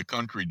escaped the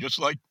country just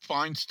like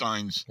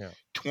Feinstein's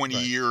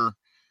 20-year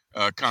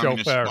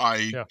communist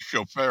spy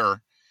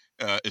chauffeur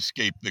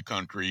escaped the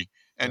country,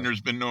 and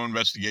there's been no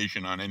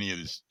investigation on any of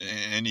these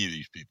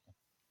people?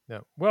 Yeah.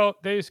 Well,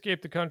 they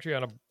escaped the country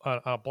on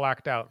a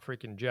blacked out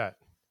freaking jet.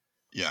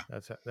 Yeah.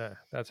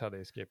 That's how they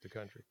escaped the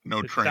country.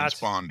 No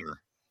transponder.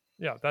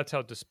 That's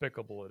how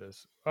despicable it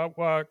is.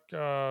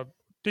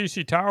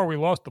 DC Tower, we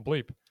lost the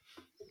bleep.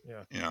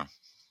 Yeah.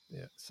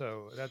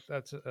 So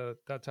that's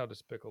how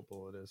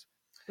despicable it is.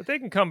 But they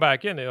can come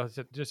back in. They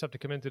just have to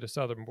come into the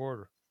southern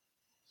border.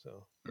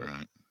 So.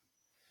 Right.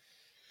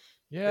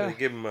 Yeah, they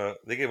give him a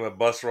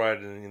bus ride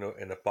and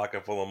a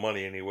pocket full of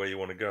money anywhere you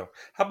want to go.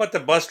 How about the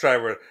bus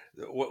driver?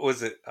 What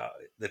was it?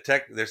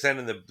 They're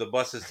sending the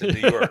buses to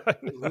New York.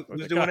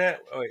 Who's doing that?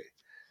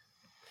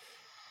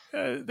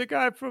 Oh, the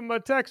guy from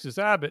Texas,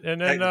 Abbott,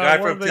 and then the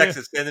guy from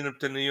Texas sending him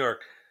to New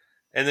York,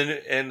 and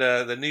then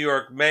the New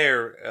York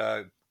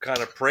mayor kind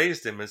of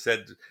praised him and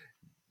said,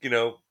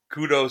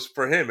 kudos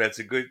for him.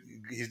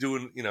 He's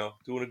doing a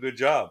good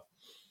job.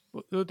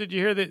 Well, did you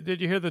hear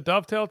the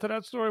dovetail to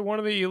that story? One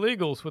of the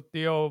illegals with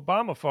the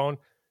Obama phone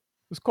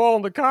was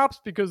calling the cops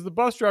because the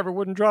bus driver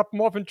wouldn't drop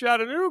him off in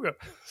Chattanooga.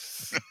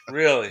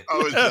 Really?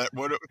 Oh, is that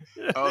what?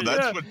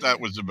 That's what that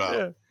was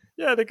about.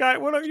 Yeah, the guy.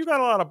 Well, you got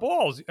a lot of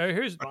balls.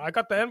 I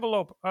got the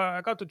envelope.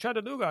 I got to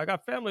Chattanooga. I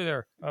got family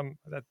there.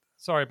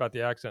 Sorry about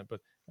the accent,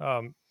 but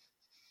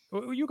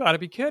you got to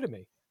be kidding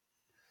me.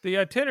 The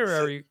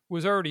itinerary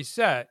was already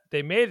set.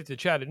 They made it to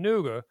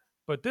Chattanooga,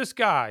 but this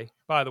guy,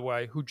 by the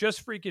way, who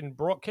just freaking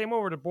came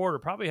over the border,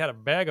 probably had a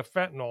bag of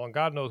fentanyl and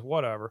God knows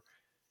whatever,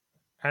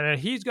 and then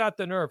he's got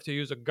the nerve to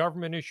use a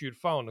government-issued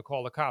phone to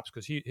call the cops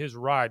because his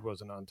ride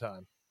wasn't on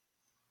time.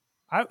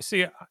 I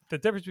see the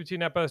difference between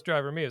that bus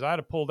driver and me is I had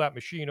to pull that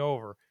machine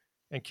over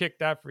and kick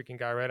that freaking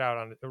guy right out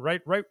on it,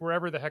 right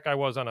wherever the heck I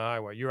was on the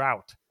highway. You're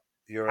out.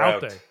 You're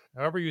out. There.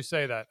 However you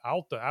say that.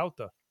 Out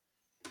the.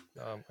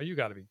 You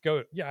got to be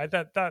good. Yeah,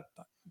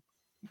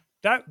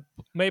 that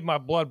made my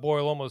blood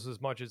boil almost as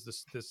much as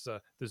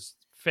this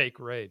fake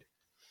raid.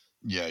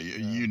 Yeah,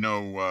 you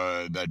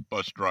know that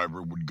bus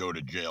driver would go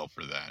to jail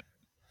for that.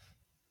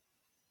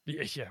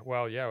 Yeah.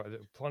 Well, yeah,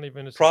 plenty of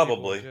innocent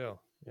Probably. people in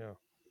jail. Yeah.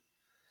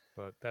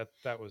 But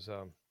that was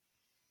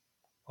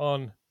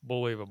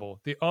unbelievable.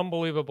 The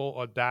unbelievable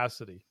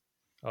audacity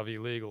of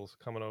illegals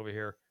coming over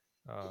here.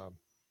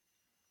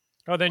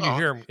 Then you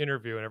hear them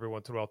interviewing every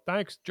once in a while.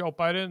 Thanks, Joe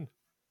Biden.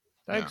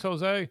 Thanks,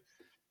 Jose.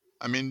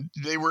 I mean,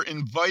 they were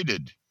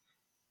invited.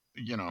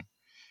 You know,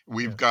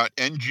 we've got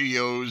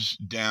NGOs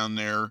down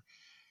there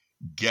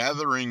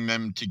gathering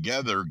them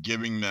together,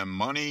 giving them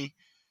money,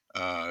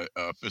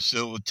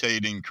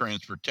 facilitating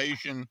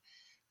transportation,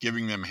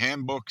 giving them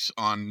handbooks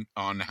on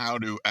how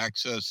to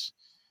access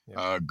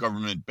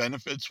government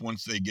benefits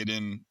once they get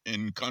in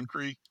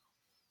country.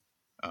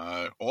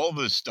 All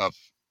this stuff,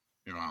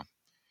 you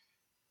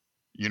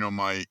know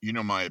my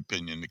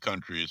opinion. The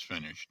country is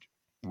finished.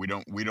 We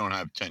don't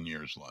have 10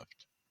 years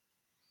left.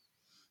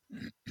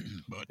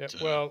 But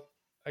well,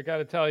 I got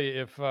to tell you,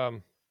 if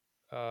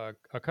a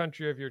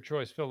country of your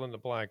choice, fill in the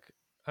blank.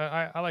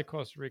 I like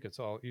Costa Rica,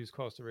 so I'll use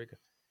Costa Rica.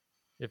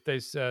 If they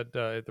said,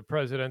 if the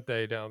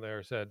Presidente down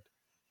there said,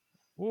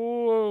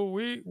 "Oh,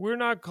 we're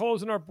not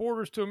closing our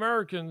borders to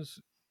Americans,"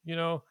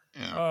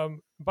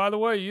 by the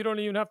way, you don't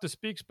even have to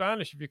speak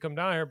Spanish if you come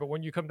down here. But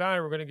when you come down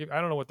here, we're going to give.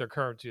 I don't know what their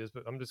currency is,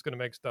 but I'm just going to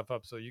make stuff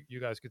up so you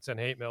guys could send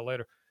hate mail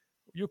later.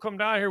 You come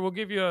down here, we'll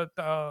give you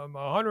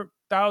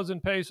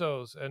 100,000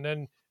 pesos,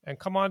 and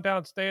come on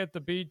down, stay at the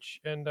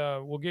beach, and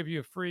we'll give you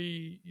a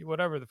free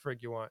whatever the frig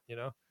you want.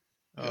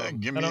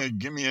 Give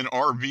me an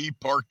RV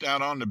parked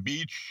out on the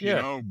beach.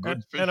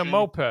 Good fishing, and a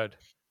moped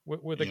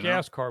with a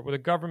gas card, with a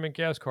government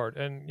gas card,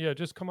 and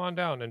just come on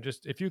down and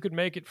just if you could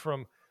make it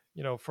from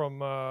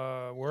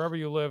wherever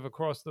you live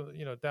across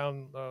the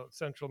down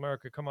Central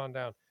America, come on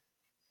down.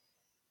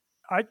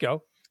 I'd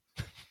go.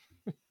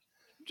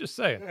 Just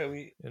saying. Yeah,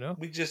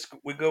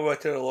 we go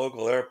right to the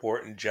local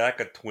airport and jack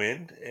a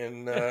twin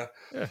and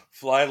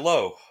fly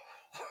low.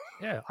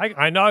 Yeah,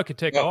 I know I could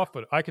take off,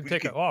 but I can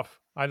take it off.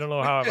 I don't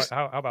know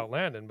how about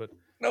landing, but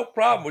no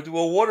problem. We'll do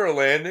a water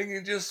landing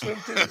and just swim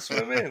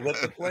in.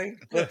 Let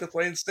the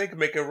plane sink and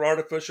make an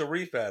artificial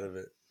reef out of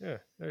it. Yeah,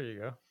 there you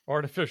go.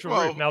 Artificial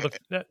reef. Now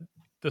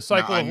the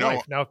cycle of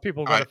life. Now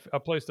people got a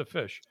place to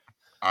fish.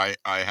 I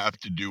have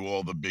to do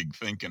all the big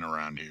thinking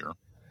around here.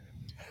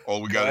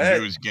 All we got to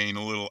do is gain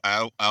a little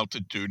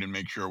altitude and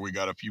make sure we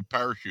got a few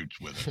parachutes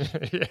with us.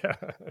 Yeah.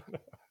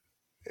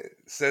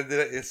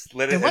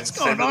 What's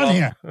going on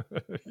here?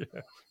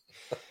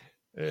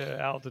 Yeah,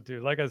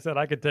 altitude. Like I said,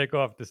 I could take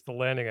off. Just the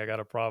landing, I got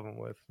a problem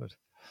with. But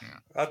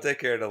I'll take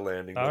care of the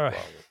landing. No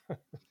problem.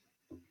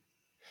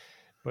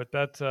 But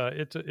that's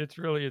it's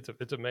really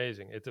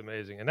amazing. It's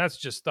amazing, and that's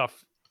just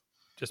stuff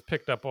just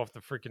picked up off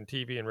the freaking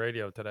TV and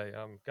radio today.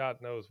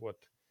 God knows what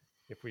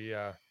if we.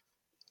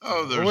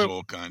 There's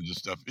all kinds of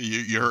stuff.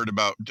 You heard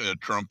about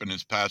Trump and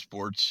his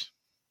passports?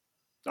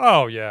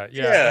 Oh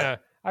yeah.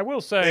 I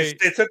will say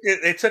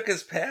they took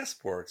his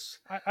passports.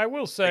 I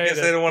will say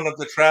because they don't want him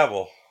to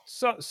travel.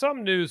 So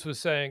some news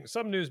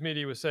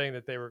media was saying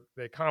that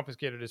they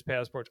confiscated his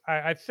passports.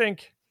 I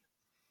think,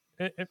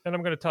 and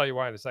I'm going to tell you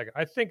why in a second.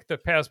 I think the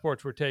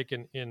passports were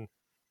taken in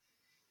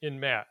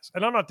mass,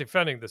 and I'm not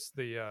defending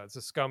the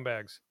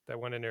scumbags that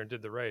went in there and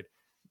did the raid.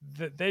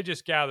 They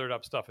just gathered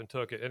up stuff and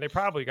took it, and they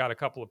probably got a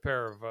couple of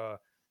pair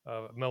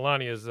of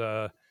Melania's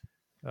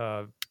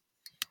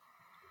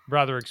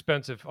rather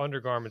expensive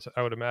undergarments,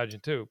 I would imagine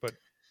too. But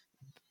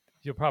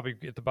you'll probably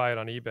get to buy it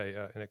on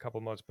eBay in a couple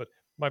of months. But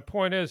my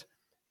point is,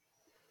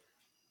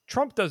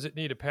 Trump doesn't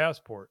need a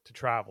passport to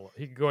travel.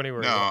 He can go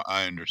anywhere. No,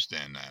 I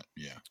understand that.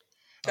 Yeah,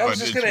 I was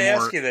just going to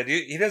ask you that.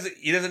 He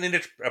doesn't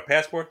need a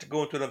passport to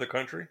go into another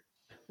country.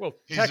 Well,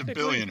 he's a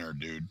billionaire,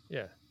 dude.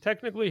 Yeah,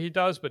 technically he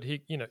does, but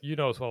he, you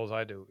know as well as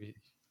I do.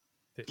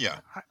 And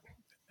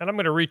I'm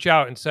going to reach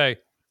out and say,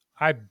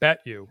 I bet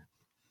you.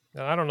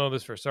 Now, I don't know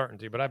this for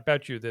certainty, but I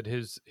bet you that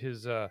his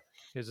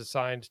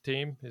assigned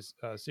team, his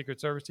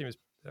Secret Service team,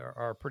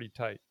 are pretty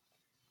tight.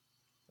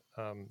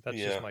 That's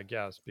just my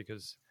guess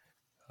because.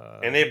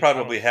 And they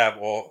probably have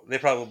all.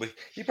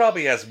 He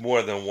probably has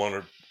more than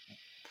one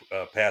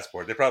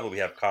passport. They probably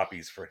have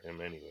copies for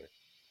him anyway.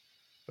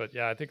 But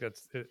yeah, I think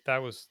that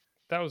was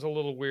a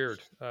little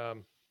weird.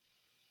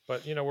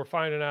 But we're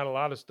finding out a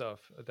lot of stuff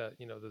that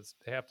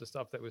half the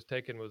stuff that was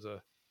taken was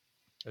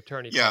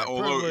attorney-client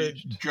although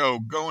privileged. Joe,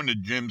 going to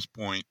Jim's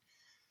point,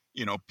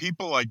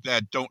 people like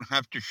that don't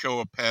have to show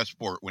a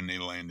passport when they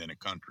land in a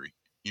country.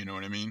 You know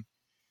what I mean?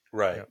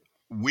 Right. Yeah.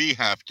 We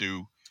have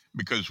to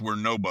because we're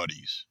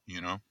nobodies.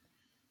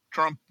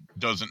 Trump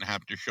doesn't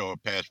have to show a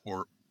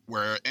passport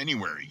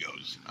anywhere he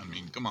goes. I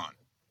mean, come on.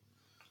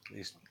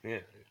 Yeah.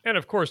 And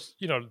of course,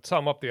 to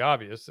sum up the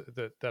obvious,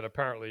 that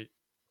apparently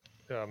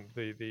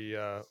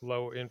the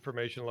low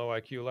information, low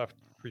IQ left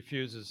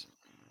refuses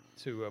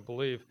to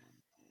believe.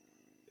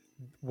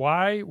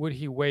 Why would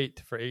he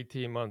wait for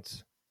 18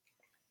 months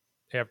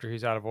after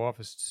he's out of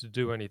office to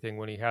do anything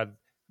when he had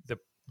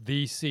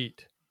the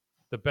seat,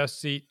 the best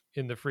seat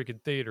in the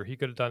freaking theater? He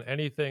could have done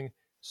anything,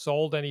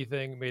 sold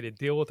anything, made a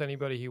deal with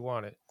anybody he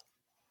wanted.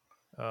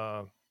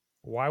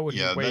 Why would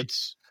he wait?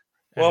 That's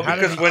well,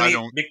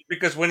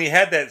 because when he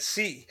had that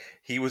seat,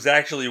 he was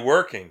actually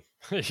working.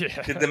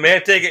 Yeah. Did the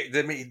man take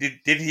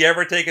it? Did he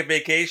ever take a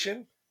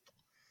vacation?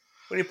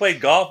 When he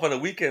played golf on the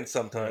weekend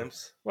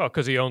sometimes. Well,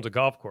 because he owns a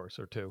golf course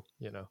or two,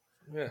 Yeah.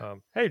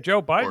 Hey,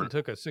 Joe Biden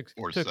took a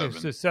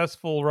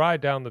successful ride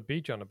down the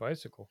beach on a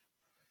bicycle.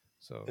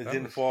 So it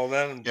didn't fall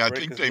down. And I break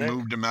think his they neck?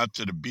 moved him out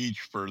to the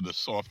beach for the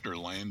softer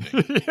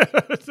landing.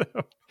 So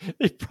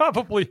he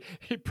probably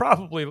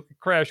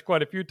crashed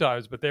quite a few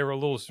times, but they were a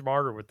little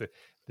smarter with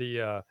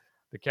the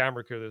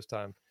camera crew this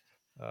time.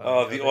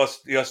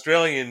 The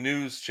Australian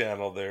news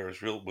channel there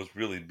was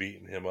really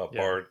beating him up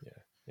hard.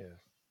 Yeah.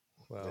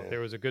 Well, there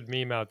was a good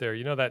meme out there.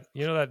 You know that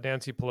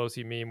Nancy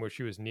Pelosi meme where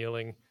she was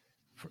kneeling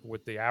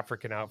with the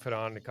African outfit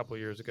on a couple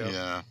of years ago.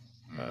 Yeah.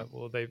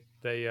 Well, they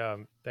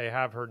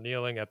have her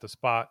kneeling at the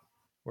spot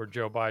where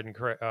Joe Biden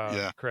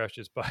crashed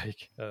his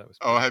bike.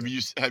 Have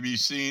you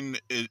seen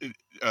it?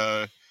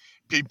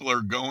 People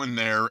are going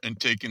there and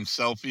taking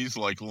selfies,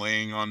 like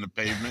laying on the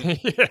pavement.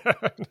 Yeah,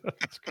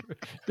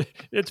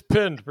 it's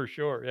pinned for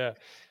sure. Yeah,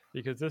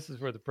 because this is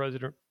where the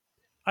president.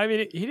 I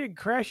mean, he didn't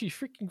crash; he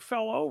freaking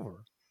fell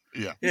over.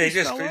 Yeah. He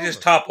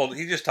just toppled.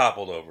 He just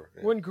toppled over.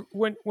 Yeah.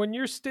 When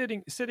you're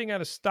sitting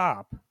at a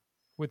stop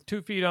with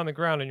 2 feet on the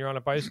ground and you're on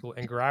a bicycle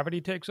and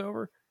gravity takes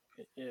over,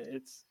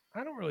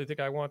 I don't really think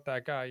I want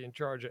that guy in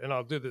charge. And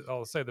I'll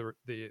say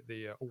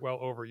the well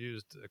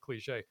overused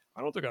cliche.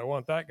 I don't think I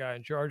want that guy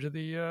in charge of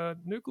the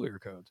nuclear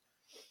codes.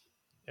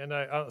 And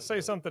I'll say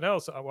something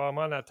else while I'm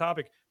on that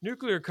topic.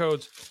 Nuclear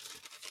codes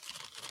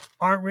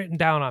aren't written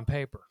down on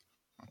paper.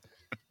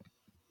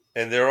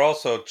 And they're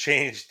also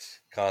changed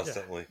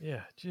constantly.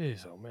 Yeah.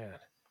 Jeez, oh man.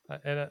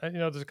 And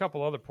there's a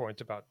couple other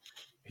points about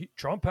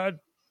Trump had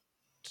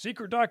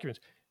secret documents.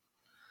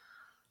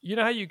 You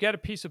know how you get a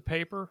piece of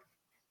paper,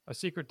 a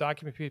secret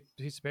document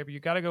piece of paper? You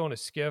got to go in a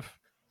skiff.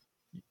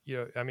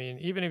 I mean,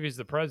 even if he's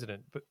the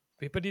president, but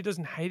he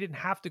didn't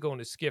have to go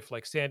in a skiff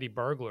like Sandy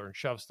Burglar and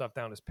shove stuff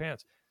down his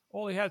pants.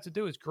 All he had to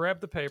do is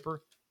grab the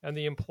paper, and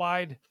the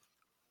implied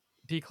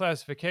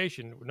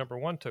declassification, number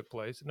one, took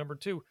place. Number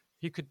two,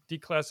 he could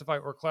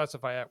declassify or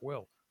classify at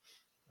will.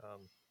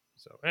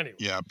 So anyway.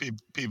 Yeah,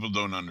 people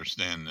don't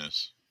understand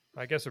this.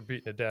 I guess we're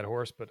beating a dead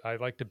horse, but I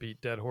like to beat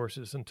dead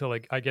horses until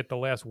I get the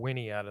last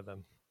whinny out of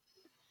them.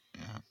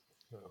 Yeah.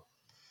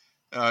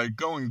 So.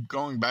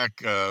 Going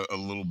back a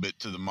little bit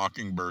to the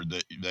Mockingbird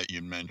that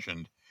you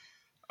mentioned,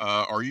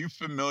 are you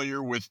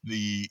familiar with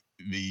the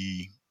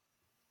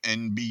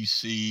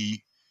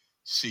NBC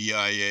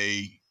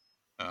CIA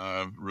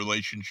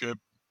relationship?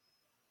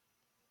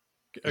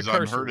 Because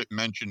I've heard it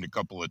mentioned a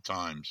couple of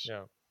times.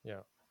 Yeah,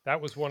 that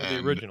was one of the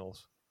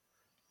originals.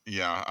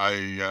 Yeah,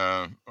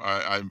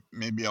 I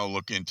maybe I'll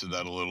look into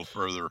that a little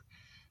further.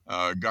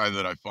 A guy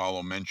that I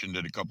follow mentioned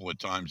it a couple of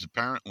times.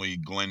 Apparently,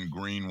 Glenn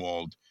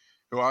Greenwald,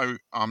 who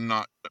I'm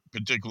not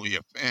particularly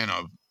a fan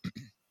of,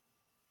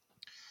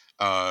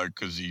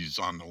 because he's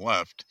on the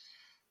left,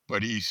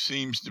 but he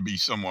seems to be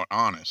somewhat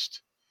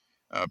honest.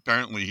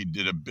 Apparently, he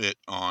did a bit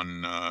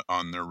on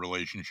their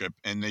relationship,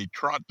 and they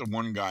trot the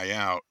one guy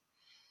out,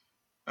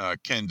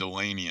 Ken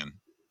Dilanian,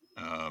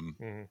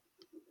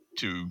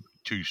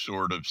 to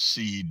sort of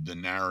seed the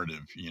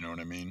narrative. You know what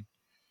I mean?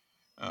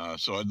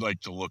 So I'd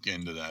like to look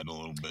into that a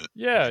little bit.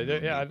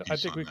 Yeah. I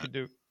think we could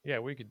do. Yeah,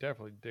 we could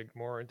definitely dig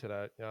more into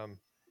that.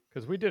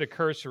 Because we did a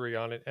cursory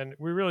on it, and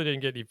we really didn't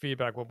get any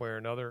feedback one way or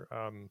another.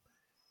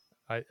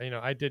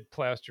 I did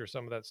plaster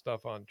some of that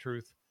stuff on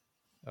Truth,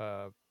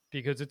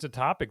 because it's a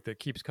topic that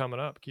keeps coming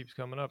up.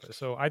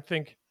 So I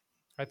think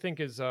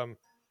is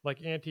like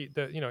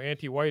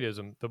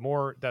anti-whiteism. The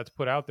more that's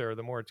put out there,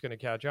 the more it's going to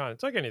catch on.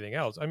 It's like anything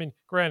else. I mean,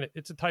 granted,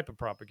 it's a type of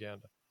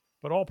propaganda,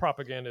 but all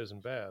propaganda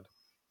isn't bad.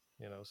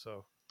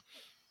 So.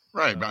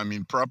 Right. I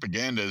mean,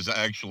 propaganda is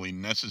actually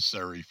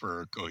necessary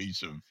for a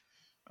cohesive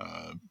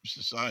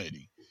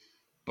society,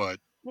 but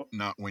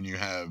not when you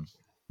have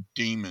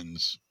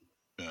demons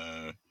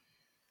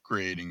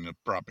creating the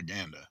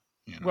propaganda.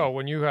 Well,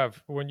 when you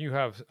have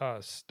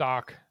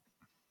stock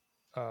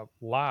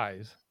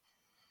lies,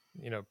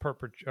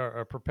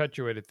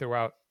 perpetuated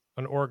throughout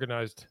an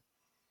organized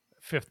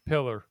fifth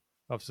pillar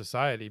of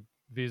society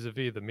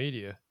vis-a-vis the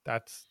media,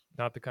 that's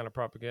not the kind of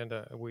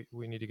propaganda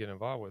we need to get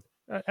involved with.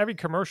 Every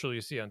commercial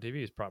you see on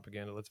TV is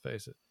propaganda, let's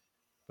face it.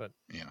 but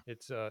Yeah.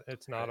 it's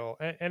not all.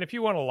 And if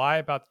you want to lie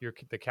about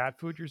the cat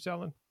food you're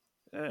selling,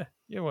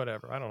 yeah,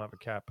 whatever. I don't have a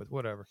cat, but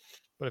whatever.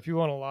 But if you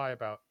want to lie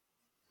about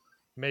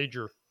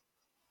major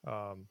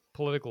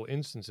political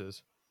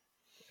instances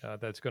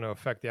that's going to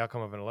affect the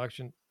outcome of an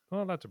election,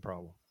 well, that's a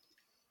problem.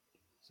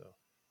 So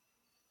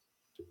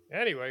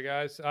anyway,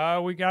 guys,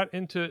 we got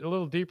into a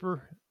little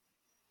deeper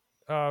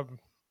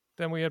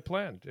than we had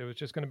planned. It was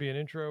just going to be an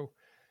intro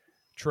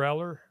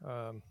trailer,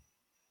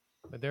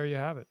 but there you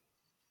have it.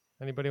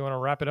 Anybody want to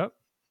wrap it up?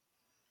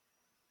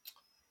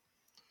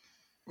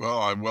 Well,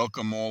 I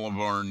welcome all of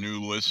our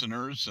new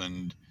listeners,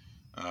 and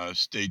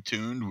stay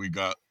tuned. We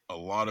got a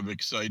lot of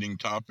exciting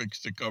topics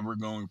to cover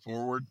going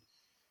forward.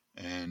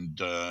 And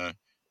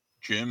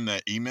Jim,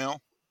 that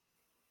email?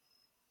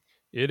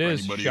 It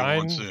is anybody Shine. Who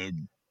wants to,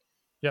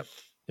 yep,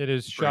 it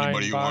is for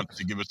anybody who Shinebox. wants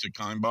to give us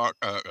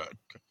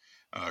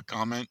a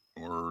comment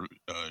or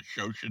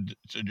show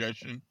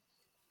suggestion.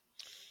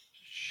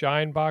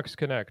 Shinebox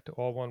Connect,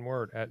 all one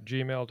word, at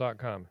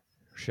gmail.com.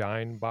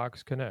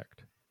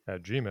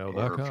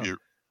 Shineboxconnect@gmail.com. Or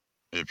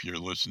if you're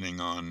listening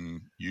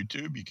on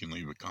YouTube, you can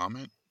leave a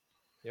comment.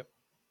 Yep.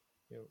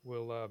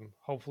 We'll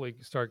hopefully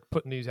start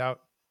putting these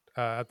out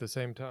at the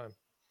same time,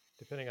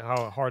 depending on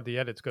how hard the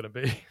edit's going to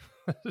be.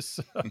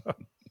 So,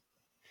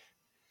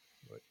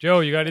 but Joe,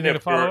 you got anything to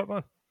follow up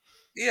on?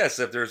 Yes,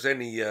 if there's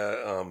any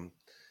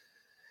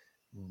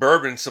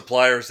bourbon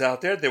suppliers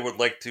out there that would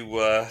like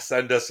to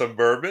send us some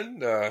bourbon,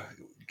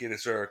 get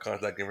us our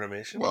contact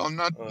information. Well,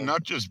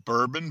 not just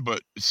bourbon,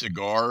 but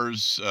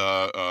cigars,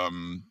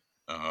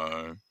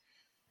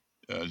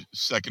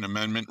 Second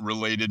Amendment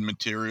related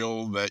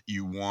material that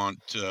you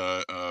want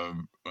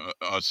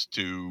us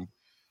to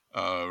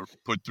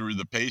put through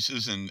the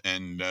paces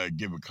and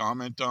give a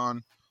comment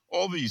on.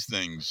 All these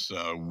things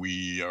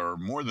we are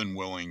more than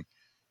willing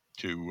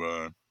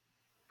to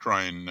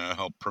try and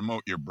help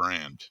promote your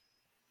brand.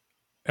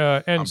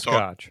 And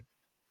Scotch.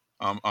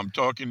 I'm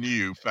talking to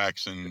you,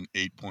 Faxon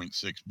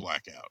 8.6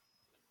 Blackout.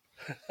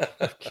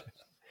 Okay.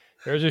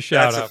 There's a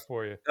shout out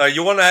for you.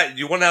 You want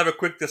to have a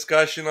quick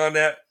discussion on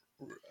that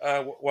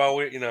while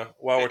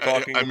we're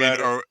talking about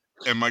it?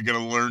 Am I going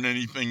to learn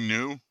anything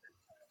new?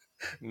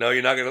 No,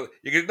 you're not going to.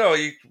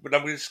 But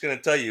I'm just going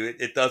to tell you,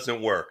 it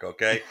doesn't work.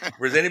 Okay. If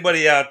there's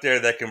anybody out there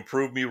that can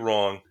prove me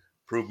wrong,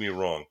 prove me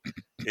wrong.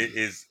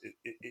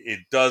 It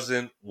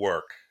doesn't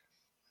work.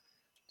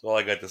 That's all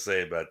I got to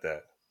say about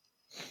that.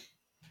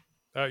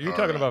 You're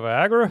talking about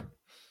Viagra?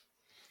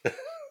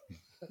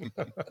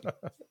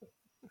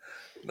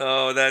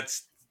 No, that.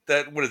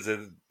 What is it,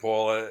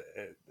 Paul?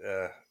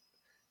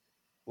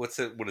 What's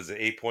it? What is it?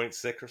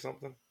 8.6 or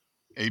something?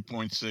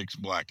 8.6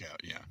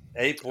 Blackout. Yeah.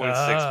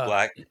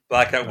 8.6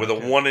 Blackout with a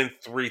 1 in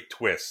 3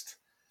 twist.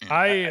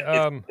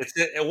 It's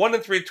a 1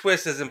 in 3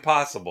 twist is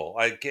impossible.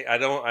 I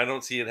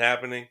don't see it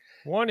happening.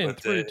 1 in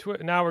 3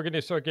 twist. Now we're going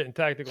to start getting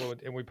tactical,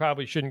 and we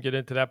probably shouldn't get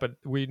into that, but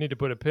we need to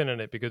put a pin in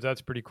it because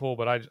that's pretty cool.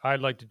 But I'd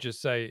like to just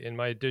say, in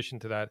my addition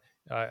to that,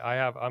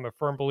 I'm a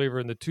firm believer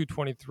in the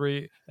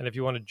 223, and if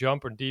you want to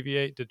jump or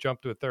deviate, to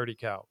jump to a 30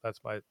 cal. That's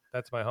my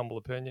humble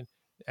opinion.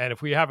 And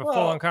if we have a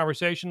full-on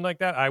conversation like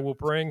that, I will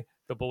bring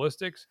the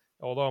ballistics.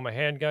 Although I'm a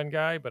handgun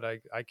guy, but I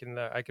can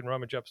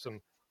rummage up some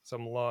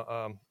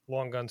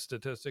long gun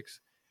statistics.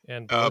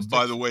 And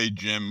by the way,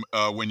 Jim,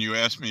 when you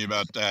asked me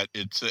about that,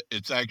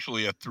 it's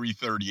actually a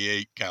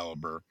 338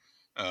 caliber,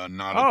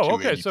 not a 283.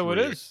 Okay, so it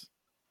is.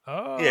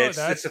 Oh, yeah,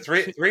 it's a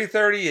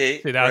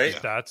 338. See,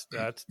 right? That's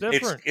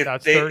different.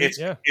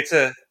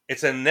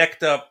 It's a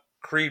necked up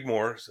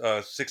Creedmoor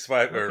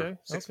 6.5 or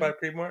 6.5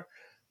 Creedmoor.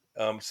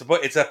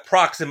 But it's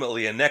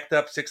approximately a necked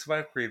up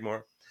 6.5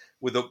 Creedmoor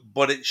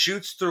but it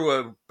shoots through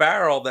a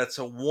barrel that's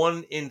a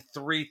 1 in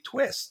 3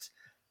 twist.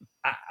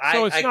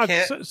 So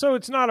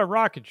it's not a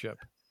rocket ship.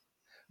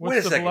 What's Wait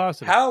a the second.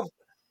 velocity?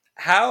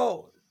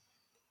 How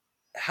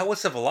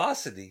what's the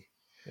velocity?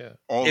 Yeah.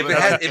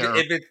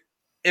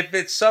 If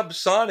it's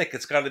subsonic,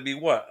 it's got to be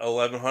what,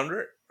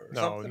 1100 or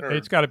something?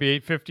 It's got to be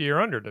 850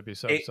 or under to be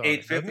subsonic.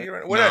 850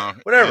 or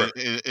whatever.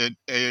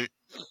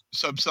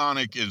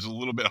 Subsonic is a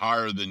little bit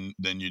higher than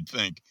you'd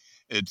think.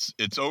 It's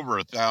over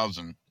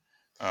 1,000.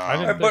 I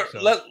didn't think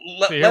so. Let's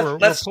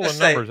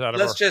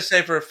just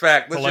say for a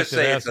fact. Let's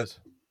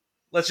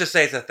just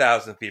say it's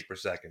 1,000 feet per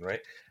second, right?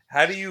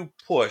 How do you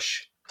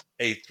push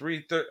a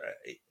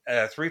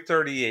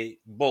 338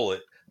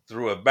 bullet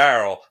through a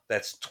barrel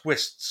that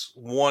twists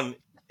 1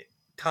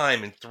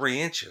 time in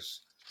 3 inches?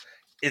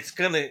 It's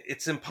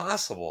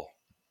impossible.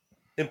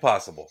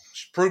 Impossible.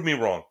 Prove me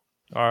wrong.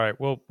 All right,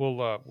 we'll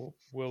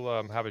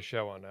have a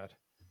show on that.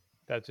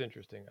 That's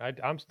interesting.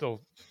 I'm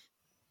still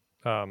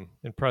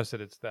impressed that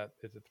it's a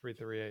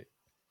 338.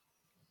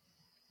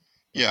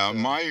 Yeah,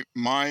 my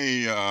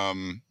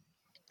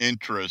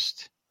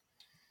interest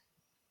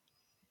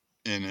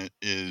in it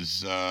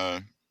is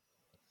the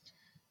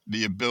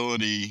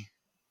ability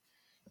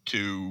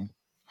to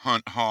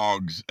hunt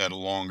hogs at a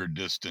longer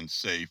distance,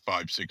 say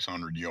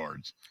 500-600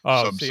 yards.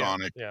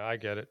 Subsonic. Yeah, I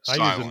get it.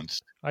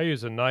 Silenced. I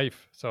use a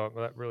knife, so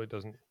that really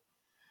doesn't.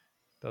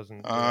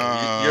 Doesn't.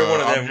 You're one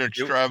of them. Objects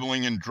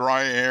traveling in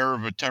dry air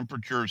of a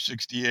temperature of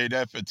 68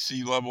 F at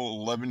sea level,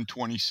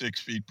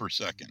 1126 feet per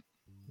second.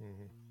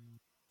 Mm-hmm.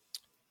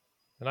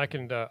 And I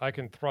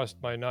can thrust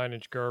my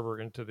 9-inch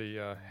Gerber into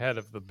the head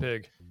of the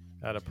pig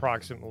at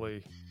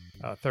approximately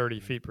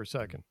 30 feet per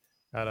second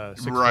at a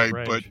 6 Right,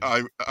 range.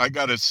 but I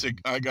got a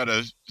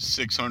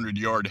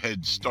 600-yard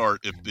head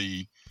start if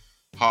the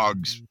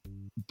hog's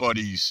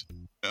buddies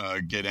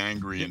get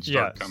angry and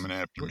start coming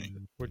after me.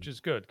 Which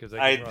is good because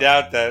I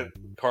doubt that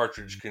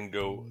cartridge can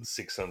go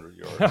 600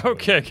 yards.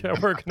 Okay,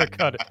 we're gonna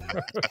cut it.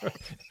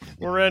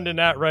 We're ending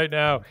that right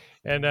now,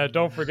 and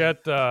don't forget.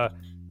 Now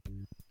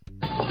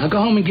go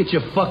home and get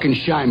your fucking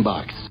shine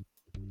box.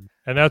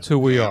 And that's who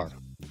we are.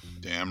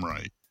 Damn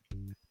right.